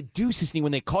never know what to do, Sisney,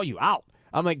 when they call you out.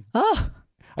 I'm like,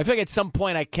 I feel like at some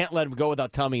point I can't let him go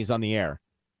without telling me he's on the air.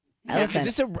 Yeah. Is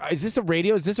this a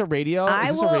radio? Is this a radio?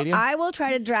 I will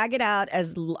try to drag it out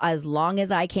as long as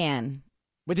I can.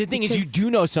 But the thing is, you do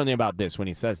know something about this when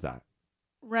he says that.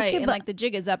 Right, Okay, and but- like the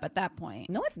jig is up at that point.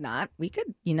 No, it's not.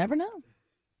 You never know.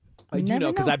 I You do never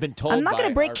know because know. I've been told. I'm not going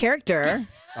to break character.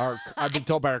 I've been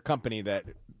told by our company that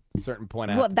at a certain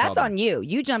point I Well, have to tell that's them. on you.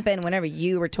 You jump in whenever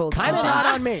you were told. Kind of not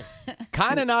on me.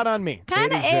 Kind of not on me.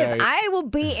 Kind of It is. is, I will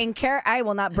be in character. I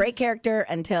will not break character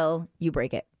until you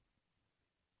break it.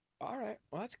 All right.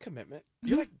 Well, that's commitment.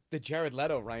 You're like the Jared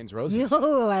Leto, Ryan's Roses.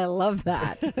 Oh, I love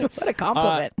that. What a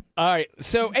compliment. All right.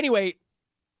 So anyway,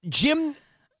 Jim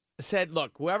said,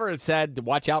 look, whoever said to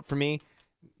watch out for me,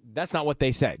 that's not what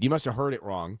they said. You must have heard it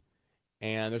wrong.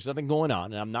 And there's nothing going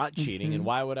on. And I'm not cheating. And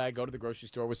why would I go to the grocery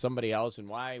store with somebody else? And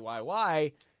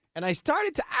why? And I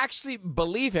started to actually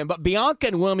believe him. But Bianca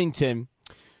in Wilmington,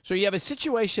 so you have a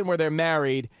situation where they're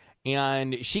married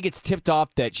and she gets tipped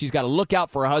off that she's got to look out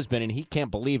for her husband and he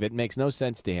can't believe it. It makes no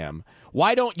sense to him.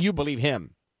 Why don't you believe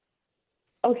him?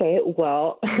 Okay,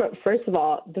 well, first of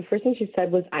all, the first thing she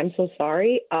said was, "I'm so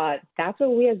sorry." That's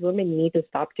what we as women need to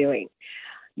stop doing.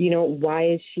 You know, why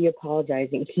is she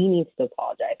apologizing? He needs to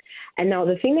apologize. And now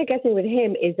the thing that gets me with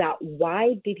him is that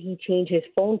why did he change his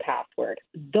phone password?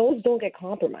 Those don't get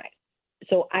compromised.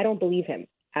 So I don't believe him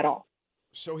at all.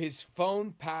 So his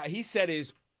phone, he said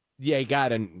he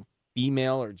got an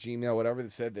email or Gmail, whatever,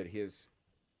 that said that his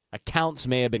accounts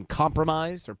may have been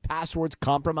compromised or passwords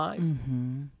compromised.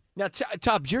 Now,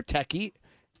 Tubbs, you're techie.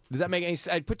 Does that make any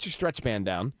sense? Put your stretch band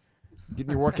down.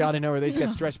 Getting your workout in over there. He's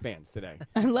got stretch bands today.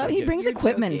 I love. He brings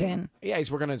equipment in. Yeah, he's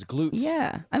working on his glutes.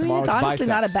 Yeah, I mean, Tomorrow's it's honestly bicep.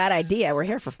 not a bad idea. We're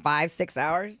here for 5-6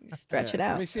 hours. Stretch it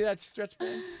out. Let me see that stretch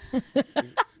band.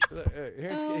 Oh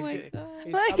my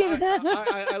God.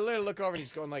 I literally look over and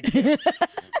he's going like this.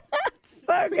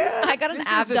 So good. I got an This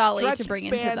ab is a dolly to stretch bring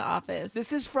into band. the office.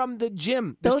 This is from the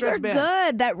gym. the Those stretch are band.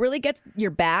 good. That really gets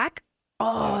your back.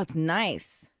 Oh, it's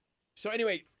nice. So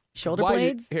anyway, Shoulder while you-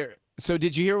 blades. Here. So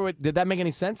did you hear did that make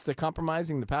any sense? The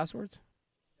compromising the passwords?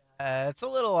 It's a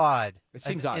little odd. It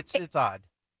seems odd. It's odd.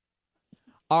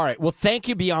 All right. Well, thank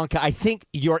you, Bianca. I think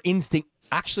your instinct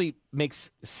actually makes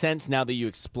sense now that you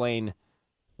explain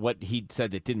what he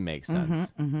said that didn't make sense.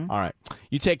 All right.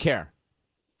 You take care.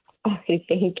 Okay,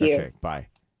 thank you. Okay, bye.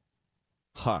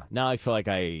 Huh. Now I feel like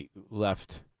I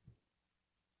left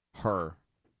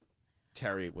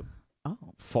Terry, with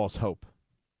false hope.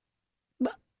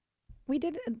 We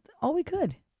did all we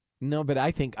could. No, but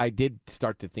I think I did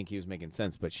start to think he was making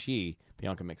sense, but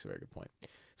Bianca makes a very good point.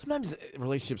 Sometimes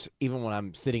relationships, even when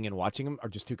I'm sitting and watching them, are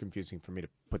just too confusing for me to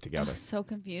put together. So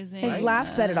confusing. His laugh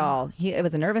said it all. It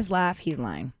was a nervous laugh. He's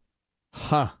lying.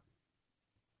 Huh.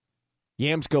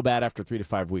 Yams go bad after 3 to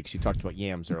 5 weeks. You talked about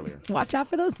yams earlier. Watch out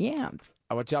for those yams.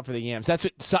 I watch out for the yams. That's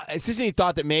what Sissy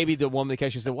thought that maybe the woman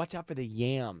that should say, watch out for the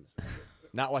yams,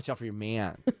 not watch out for your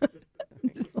man.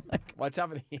 Watch out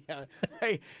for the yams.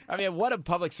 Hey, I mean, what a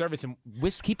public service, and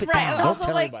keep it down. Don't Also,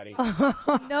 tell like, anybody.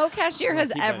 no cashier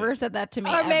has Keep ever it. said that to me.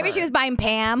 Or maybe ever. she was buying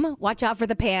Pam. Watch out for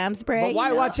the Pam spray. But why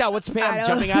you know? watch out? What's I Pam don't-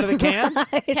 jumping out of the can?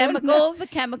 Chemicals, the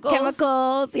chemicals.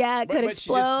 Chemicals, yeah, it could But she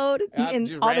just, explode. and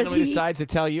just all this randomly heat. decides to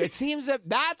tell you. It seems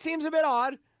that seems a bit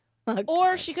odd.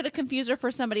 Or she could have confused her for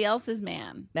somebody else's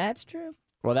man. That's true.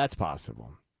 Well, that's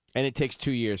possible. And it takes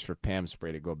 2 years for Pam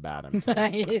spray to go bad. I'm told.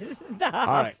 Stop.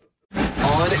 All right.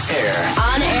 On air.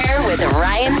 On air with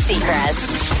Ryan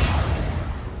Seacrest.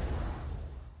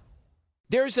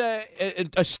 There's a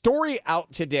story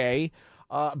out today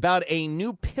about a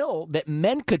new pill that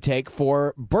men could take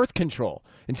for birth control.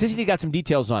 And Sissy got some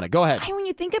details on it. Go ahead. When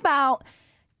you think about,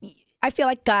 I feel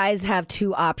like guys have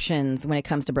two options when it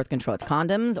comes to birth control. It's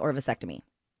condoms or vasectomy.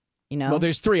 You know? Well,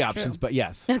 there's 3 options, but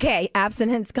yes. Okay,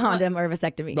 abstinence, condom, or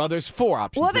vasectomy. Well, there's 4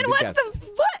 options. Well, then Would be what's guessed. the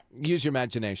what? Use your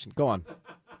imagination. Go on.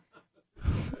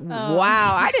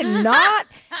 Wow, I did not.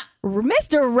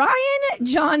 Mr. Ryan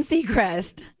John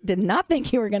Seacrest did not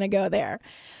think you were going to go there.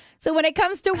 So when it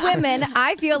comes to women,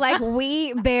 I feel like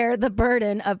we bear the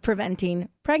burden of preventing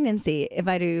pregnancy. If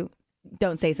I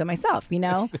don't say so myself, you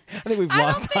know. I think we've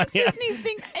lost I don't think Tanya. Sisney's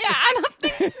thinking. Yeah, I don't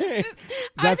think.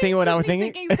 Not thinking what I'm Sisney's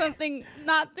thinking? something,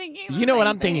 not thinking. the You know what same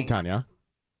I'm thinking, thing. Tanya.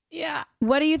 Yeah.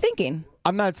 What are you thinking?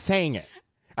 I'm not saying it.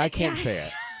 I can't say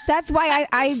it. That's why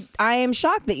I am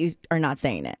shocked that you are not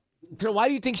saying it. So why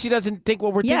do you think she doesn't think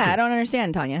what we're thinking? Yeah, I don't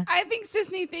understand, Tanya. I think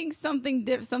Sisney thinks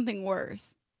something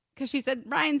worse because she said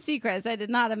Ryan Seacrest. I did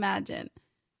not imagine.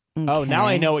 Oh, now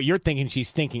I Okay. know what you're thinking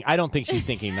she's thinking. I don't think she's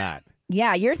thinking that.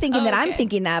 Yeah, you're thinking that I'm Okay.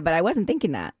 thinking that, but I wasn't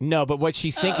thinking that. No, but what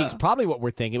she's thinking is probably what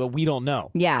we're thinking, but we don't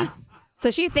know. Yeah.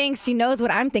 So she thinks she knows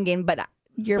what I'm thinking, but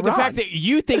you're But the wrong. fact that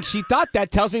you think she thought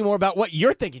that tells me more about what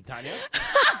you're thinking, Tanya.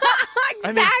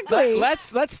 Exactly.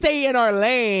 Let's stay in our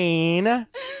lane.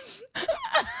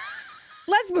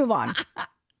 Let's move on.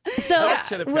 So Back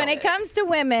to the when pill. it comes to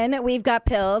women, we've got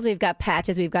pills, we've got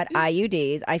patches, we've got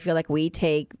IUDs. I feel like we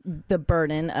take the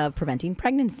burden of preventing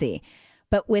pregnancy.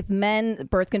 But with men,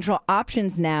 birth control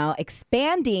options now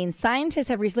expanding, scientists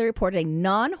have recently reported a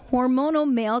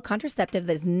non-hormonal male contraceptive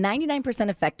that is 99%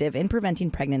 effective in preventing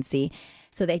pregnancy.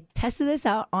 So they tested this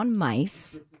out on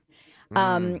mice.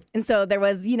 And so there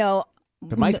was,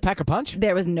 The mice pack a punch?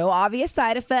 there was no obvious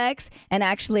side effects. And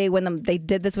actually, when they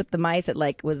did this with the mice, it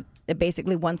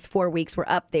basically once 4 weeks were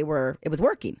up, it was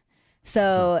working.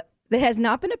 So it has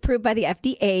not been approved by the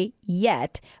FDA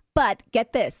yet. But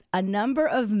get this, a number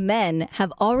of men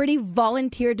have already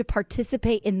volunteered to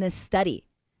participate in this study.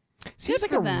 Seems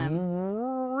like for a them.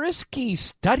 risky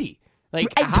study. Like,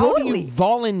 I how do totally- you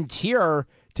volunteer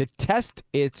to test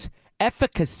its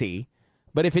efficacy,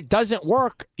 but if it doesn't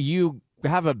work, you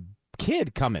have a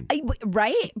kid coming?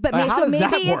 Right? But How so does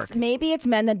that work? maybe it's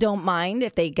men that don't mind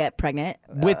if they get pregnant.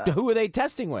 With who are they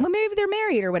testing with? Well, maybe they're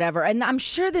married or whatever. And I'm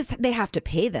sure they have to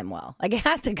pay them well. Like, it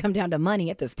has to come down to money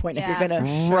at this point Yeah, if you're going for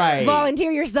to sure. Right.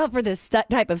 volunteer yourself for this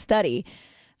type of study.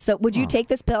 So would you take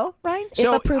this pill, Ryan?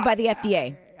 So, if approved by the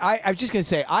FDA. I was just going to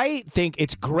say, I think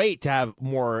it's great to have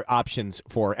more options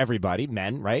for everybody,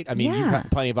 men, right? I mean, you've Yeah.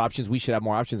 got plenty of options. We should have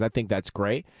more options. I think that's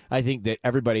great. I think that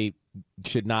everybody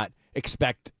should not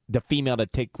expect the female to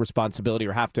take responsibility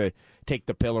or have to take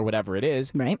the pill or whatever it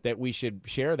is. Right. That we should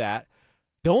share that.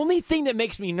 The only thing that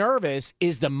makes me nervous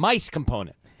is the mice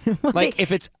component. Like,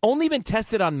 if it's only been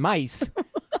tested on mice,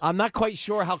 I'm not quite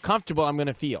sure how comfortable I'm going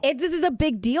to feel. This is a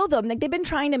big deal, though. Like, they've been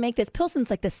trying to make this pill since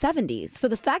like the 70s. So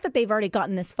the fact that they've already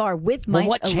gotten this far with mice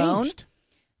what alone. changed?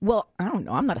 Well, I don't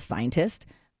know. I'm not a scientist.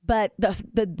 But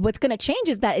the what's going to change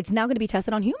is that it's now going to be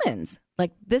tested on humans.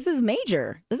 Like, this is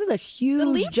major. This is a huge The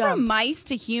leap jump. from mice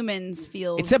to humans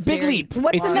feels It's a big very- leap.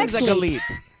 What's it the next seems like leap?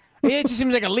 a leap. It just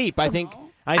seems like a leap. I think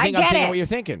I'm get thinking it. what you're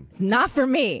thinking. It's not for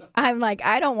me. I'm like,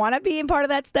 I don't want to be in part of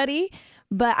that study.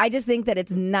 But I just think that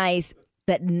it's nice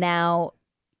that now,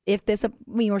 if this, I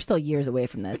mean, we're still years away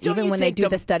from this. don't Even you when they think do the-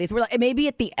 the studies, we're like, maybe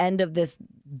at the end of this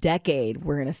decade,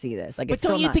 we're going to see this. Like, But it's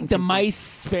don't still you not think the in season.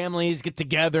 mice families get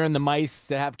together and the mice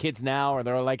that have kids now, or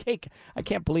they're like, hey, I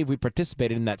can't believe we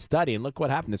participated in that study, and look what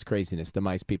happened, this craziness, the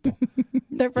mice people.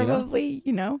 They're You know? probably,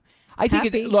 I think,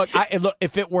 happy. look,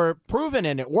 if it were proven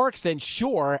and it works, then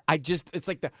sure. It's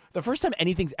like the first time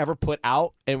anything's ever put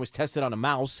out and was tested on a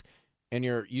mouse, and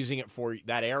you're using it for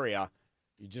that area,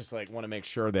 you just like want to make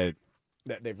sure that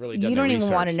they've really done You their don't even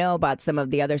research. want to know about some of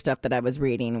the other stuff that I was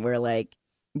reading where, like,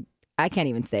 I can't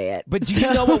even say it. But do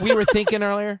you know what we were thinking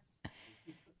earlier?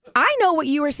 I know what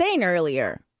you were saying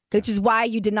earlier, which is why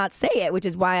you did not say it, which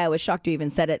is why I was shocked you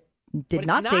even said it. Did But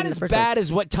not it's say not it in as the first bad place.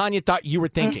 as what Tanya thought you were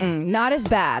thinking. Mm-mm, not as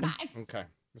bad. Okay.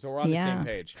 So we're on the Yeah. same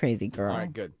page. Crazy girl. All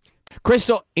right, good.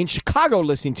 Crystal in Chicago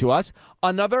listening to us.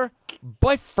 Another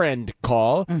boyfriend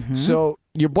call. Mm-hmm. So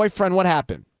your boyfriend, what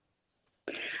happened?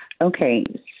 Okay,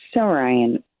 so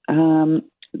Ryan,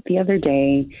 the other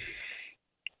day,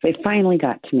 it finally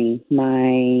got to me.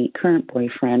 My current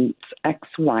boyfriend's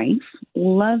ex-wife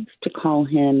loves to call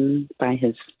him by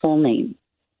his full name,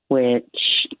 which,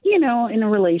 in a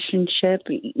relationship,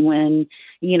 when,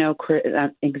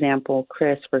 example,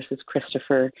 Chris versus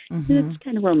Christopher, it's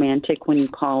kind of romantic when you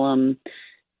call him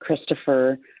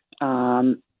Christopher.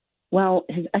 Well,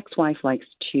 his ex-wife likes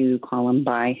to call him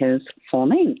by his full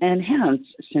name and has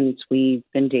since we've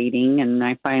been dating. And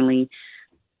I finally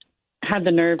had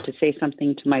the nerve to say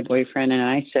something to my boyfriend. And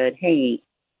I said, hey,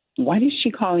 why does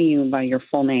she call you by your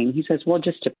full name? He says, well,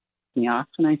 just to piss me off.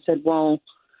 And I said, well,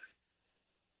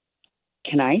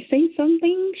 can I say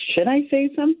something? Should I say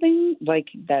something? Like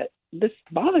that this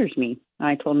bothers me.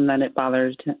 I told him that it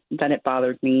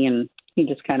bothered me, and he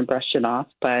just kind of brushed it off.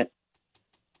 But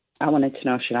I wanted to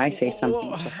know, should I say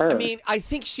something to her? I mean, I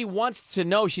think she wants to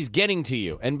know she's getting to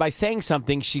you. And by saying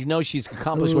something, she knows she's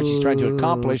accomplished what she's trying to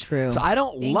accomplish. True. So I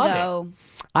don't love it.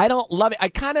 I don't love it. I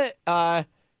kind of,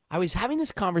 I was having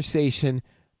this conversation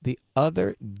the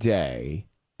other day,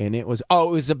 and it was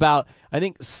about, I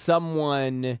think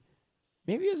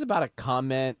maybe it was about a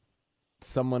comment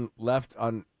someone left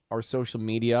on our social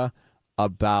media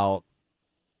about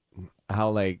how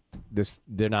like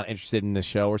they're not interested in the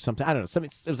show or something. I don't know.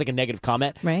 It was like a negative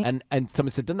comment, right? And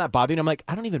someone said, "Doesn't that bother you?" And I'm like,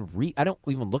 I don't even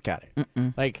look at it.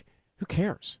 Like, who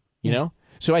cares? You know.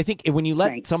 So I think when you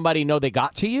let somebody know they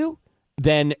got to you,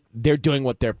 then they're doing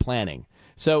what they're planning.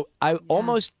 So I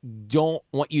almost don't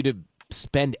want you to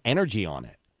spend energy on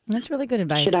it. That's really good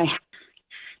advice.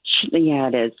 Yeah,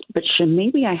 it is. But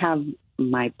maybe I have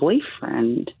my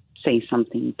boyfriend say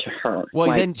something to her? Well,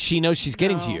 like, then she knows she's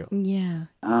getting to you. Yeah.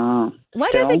 Why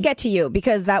does it get to you?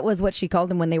 Because that was what she called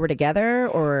him when they were together,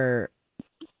 or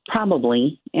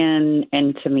probably. And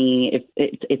to me,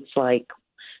 it's like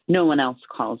no one else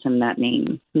calls him that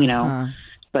name, you know.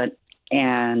 But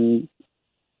do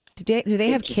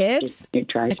they have kids? It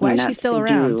drives like, why me is she nuts. still They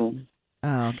around? do.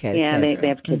 Oh, okay. Yeah, the kids. they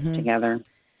have kids together.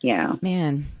 Yeah.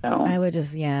 Man, So I would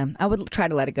I would try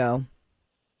to let it go.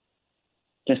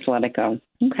 just let it go.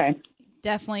 Okay.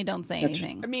 Definitely don't say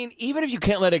anything. I mean, even if you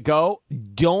can't let it go,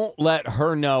 don't let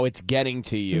her know it's getting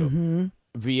to you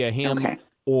via him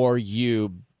or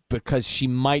you, because she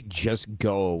might just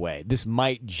go away. This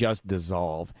might just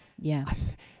dissolve. Yeah.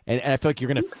 And I feel like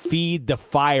you're going to feed the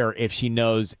fire if she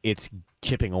knows it's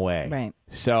chipping away. Right.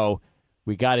 So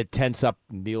we got to tense up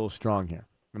and be a little strong here,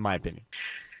 in my opinion.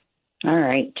 All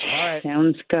right.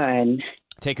 Sounds good.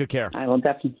 Take good care. I will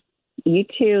definitely. You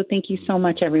too. Thank you so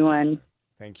much, everyone.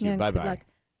 Thank you. Bye-bye.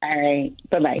 All right.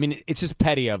 Bye-bye. I mean, it's just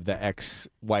petty of the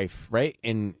ex-wife, right?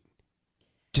 And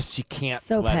just you can't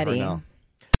So let petty. her know.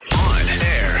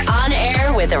 On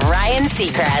air with Ryan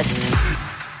Seacrest.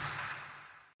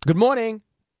 Good morning.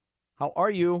 How are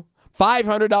you?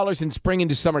 $500 in spring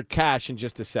into summer cash in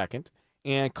just a second.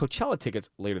 And Coachella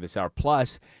tickets later this hour.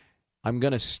 Plus, I'm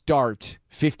going to start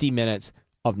 50 minutes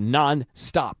of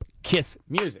non-stop Kiss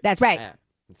music. That's right.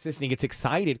 Sisney gets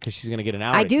excited because she's going to get an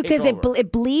hour. I to do take because over.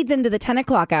 it bleeds into the 10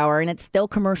 o'clock hour and it's still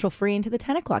commercial free into the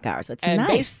 10 o'clock hour. So it's And nice.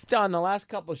 based on the last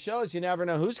couple of shows, you never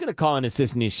know who's going to call into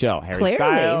Sisney's show. Harry Clearly.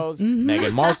 Styles, Mhm.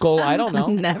 Meghan Markle. I don't know.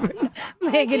 Never know.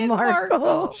 Meghan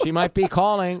Markle. She might be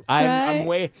calling. I'm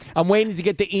waiting to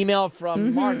get the email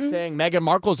from Mark Mhm. saying Meghan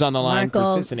Markle's on the line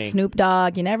Markle, for Sisney. Snoop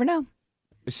Dogg. You never know.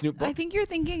 Snoop Dogg. I think you're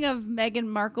thinking of Meghan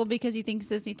Markle because you think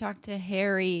Sisney talked to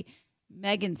Harry,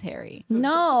 Meghan's Harry.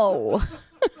 No.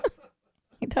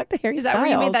 I talked to Harry Is that Styles.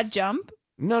 where you made that jump?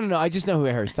 No. I just know who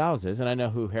Harry Styles is, and I know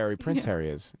who Prince Harry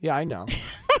is. Yeah, I know.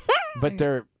 But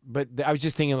I was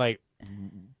just thinking like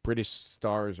British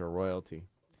stars or royalty.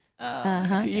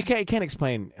 Uh-huh. You can't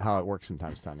explain how it works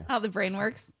sometimes, Tanya. How the brain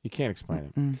works? You can't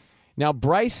explain it. Now,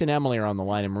 Bryce and Emily are on the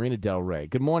line in Marina Del Rey.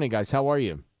 Good morning, guys. How are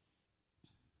you?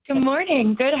 Good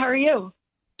morning. Good. How are you?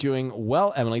 Doing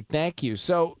well, Emily. Thank you.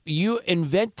 So you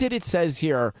invented, it says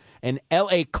here, an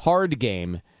LA card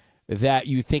game that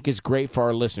you think is great for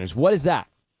our listeners. What is that?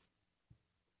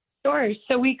 Sure.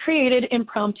 So we created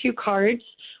impromptu cards.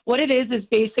 What it is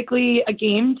basically a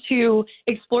game to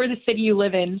explore the city you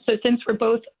live in. So since we're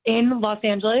both in Los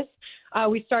Angeles,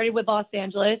 we started with Los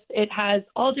Angeles. It has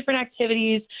all different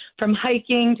activities from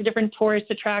hiking to different tourist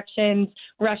attractions,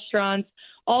 restaurants,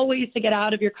 all ways to get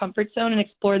out of your comfort zone and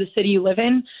explore the city you live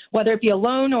in, whether it be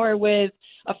alone or with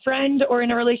a friend or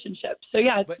in a relationship. So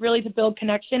yeah, it's really to build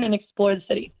connection and explore the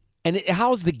city. And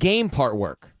how's the game part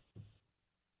work?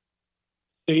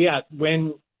 So yeah,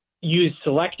 when you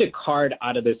select a card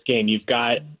out of this game, you've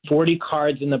got 40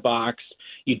 cards in the box.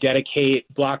 You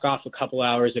block off a couple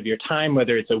hours of your time,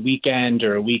 whether it's a weekend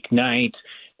or a weeknight,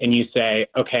 and you say,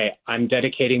 okay, I'm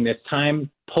dedicating this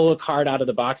time, pull a card out of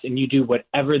the box, and you do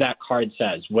whatever that card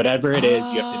says. Whatever it is,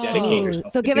 you have to dedicate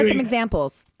yourself So to give us some doing.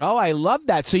 examples. Oh, I love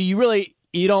that. So you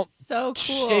don't. So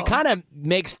cool. It kind of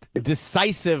makes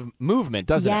decisive movement,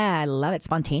 doesn't it? Yeah, I love it.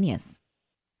 Spontaneous.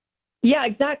 Yeah,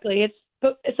 exactly. It's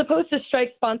supposed to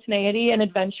strike spontaneity and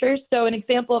adventure. So an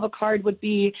example of a card would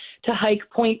be to hike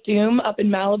Point Doom up in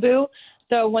Malibu.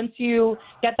 So once you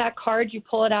get that card, you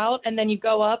pull it out and then you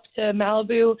go up to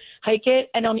Malibu, hike it.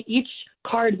 And on each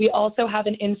card, we also have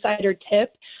an insider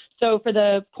tip. So for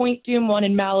the Point Doom one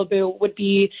in Malibu would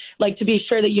be like to be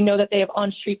sure that you know that they have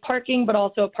on-street parking, but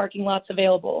also parking lots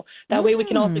available. That way we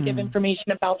can also give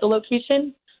information about the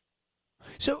location.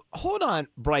 So hold on,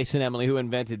 Bryce and Emily, who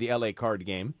invented the LA card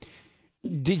game.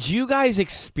 Did you guys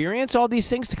experience all these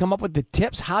things to come up with the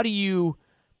tips? How do you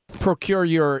procure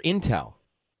your intel?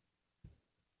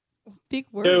 Big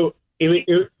words. So it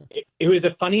was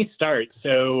a funny start.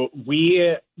 So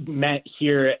we met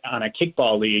here on a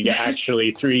kickball league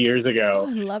actually 3 years ago. Oh,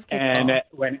 I love kickball. And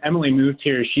when Emily moved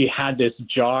here, she had this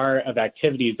jar of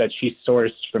activities that she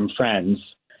sourced from friends.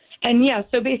 And yeah,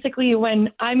 so basically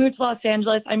when I moved to Los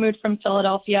Angeles, I moved from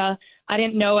Philadelphia. I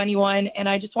didn't know anyone and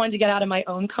I just wanted to get out of my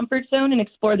own comfort zone and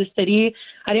explore the city.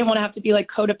 I didn't want to have to be like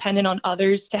codependent on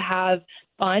others to have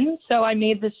fun. So I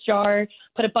made this jar,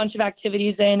 put a bunch of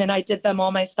activities in, and I did them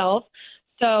all myself.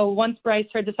 So once Bryce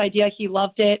heard this idea, he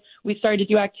loved it. We started to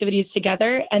do activities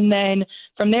together. And then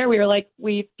from there, we were like,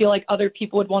 we feel like other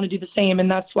people would want to do the same. And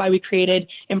that's why we created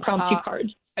impromptu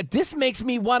cards. This makes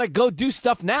me want to go do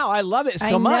stuff now. I love it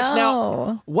so I much. know.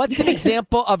 Now, what's an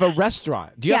example of a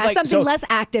restaurant? Do you have like something less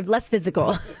active, less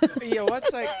physical. Yeah,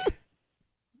 what's like?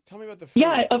 Tell me about the food.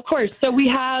 Yeah, of course. So we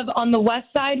have on the west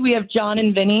side, we have John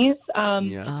and Vinny's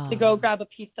to go grab a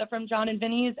pizza from John and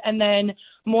Vinny's. And then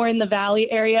more in the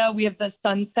Valley area, we have the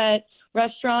Sunset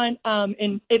restaurant.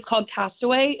 It's called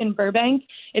Castaway in Burbank.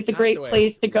 It's a great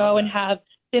place to go and have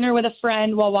dinner with a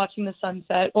friend while watching the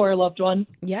sunset or a loved one.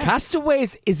 Yeah.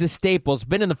 Castaways is a staple. It's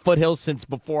been in the foothills since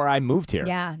before I moved here.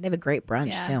 Yeah, they have a great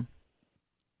brunch too.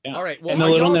 Yeah. All right. Well, And the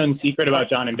little known secret about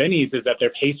John and Vinny's is that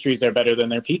their pastries are better than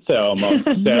their pizza almost.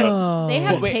 So. They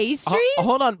have Wait, pastries?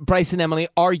 Hold on, Bryce and Emily.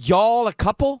 Are y'all a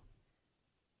couple?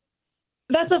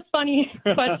 That's a funny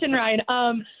question,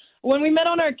 Ryan. When we met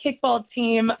on our kickball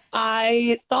team,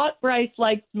 I thought Bryce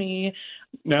liked me.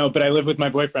 No, but I live with my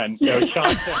boyfriend, so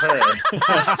shout to her.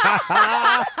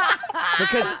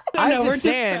 Because No, I'm we're just just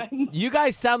saying, friends. you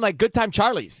guys sound like good time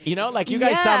Charlies. You know, like you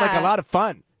guys sound like a lot of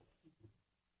fun.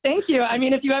 Thank you. I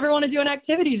mean, if you ever want to do an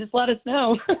activity, just let us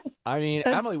know. I mean,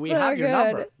 That's Emily, we so have your good.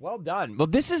 number. Well done. Well,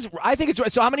 I think it's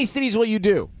right. So how many cities will you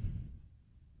do?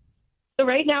 So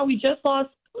right now, we just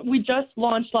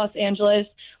launched Los Angeles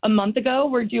a month ago.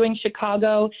 We're doing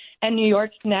Chicago and New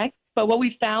York next. But what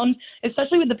we found,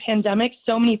 especially with the pandemic,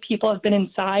 so many people have been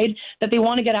inside that they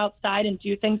want to get outside and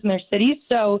do things in their cities.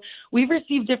 So we've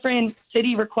received different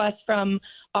city requests from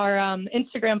our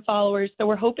Instagram followers. So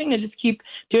we're hoping to just keep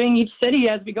doing each city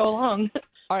as we go along.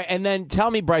 All right, and then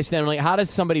tell me, Bryce Stanley, how does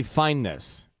somebody find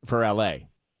this for LA?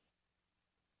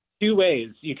 2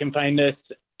 ways. You can find us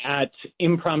at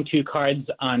Impromptu Cards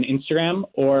on Instagram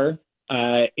or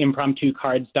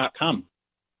impromptucards.com.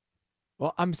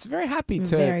 Well, I'm very happy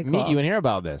to Very meet cool. you and hear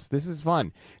about this. This is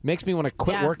fun. Makes me want to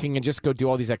quit working and just go do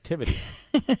all these activities.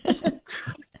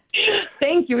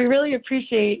 Thank you. We really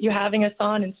appreciate you having us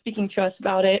on and speaking to us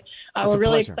about it. It's We're a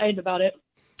really pleasure. excited about it.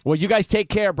 Well, you guys take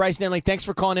care. Bryce Stanley, thanks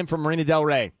for calling in from Marina Del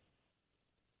Rey.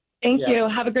 Thank you.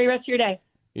 Have a great rest of your day.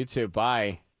 You too.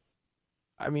 Bye.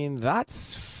 I mean,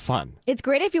 that's fun. It's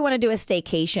great if you want to do a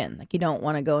staycation. Like you don't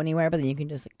want to go anywhere, but then you can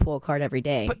just like, pull a card every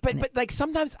day. But like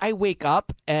sometimes I wake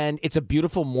up and it's a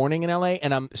beautiful morning in LA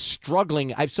and I'm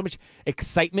struggling. I have so much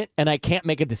excitement and I can't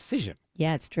make a decision.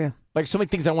 Yeah, it's true. Like so many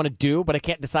things I want to do, but I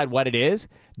can't decide what it is.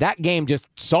 That game just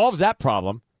solves that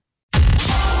problem.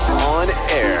 On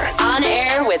air. On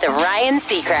air with Ryan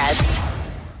Seacrest.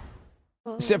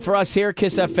 That's it for us here,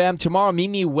 Kiss FM. Tomorrow,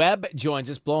 Mimi Webb joins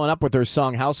us, blowing up with her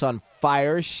song House on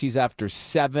Fire. She's after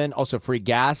 7, also free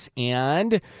gas.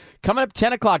 And coming up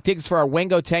 10 o'clock, tickets for our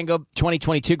Wango Tango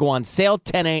 2022 go on sale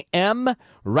 10 a.m.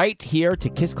 right here to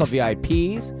Kiss Club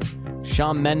VIPs.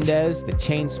 Shawn Mendes, the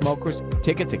Chainsmokers,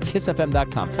 tickets at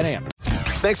kissfm.com, 10 a.m.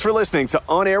 Thanks for listening to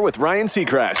On Air with Ryan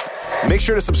Seacrest. Make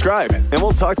sure to subscribe, and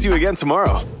we'll talk to you again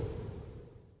tomorrow.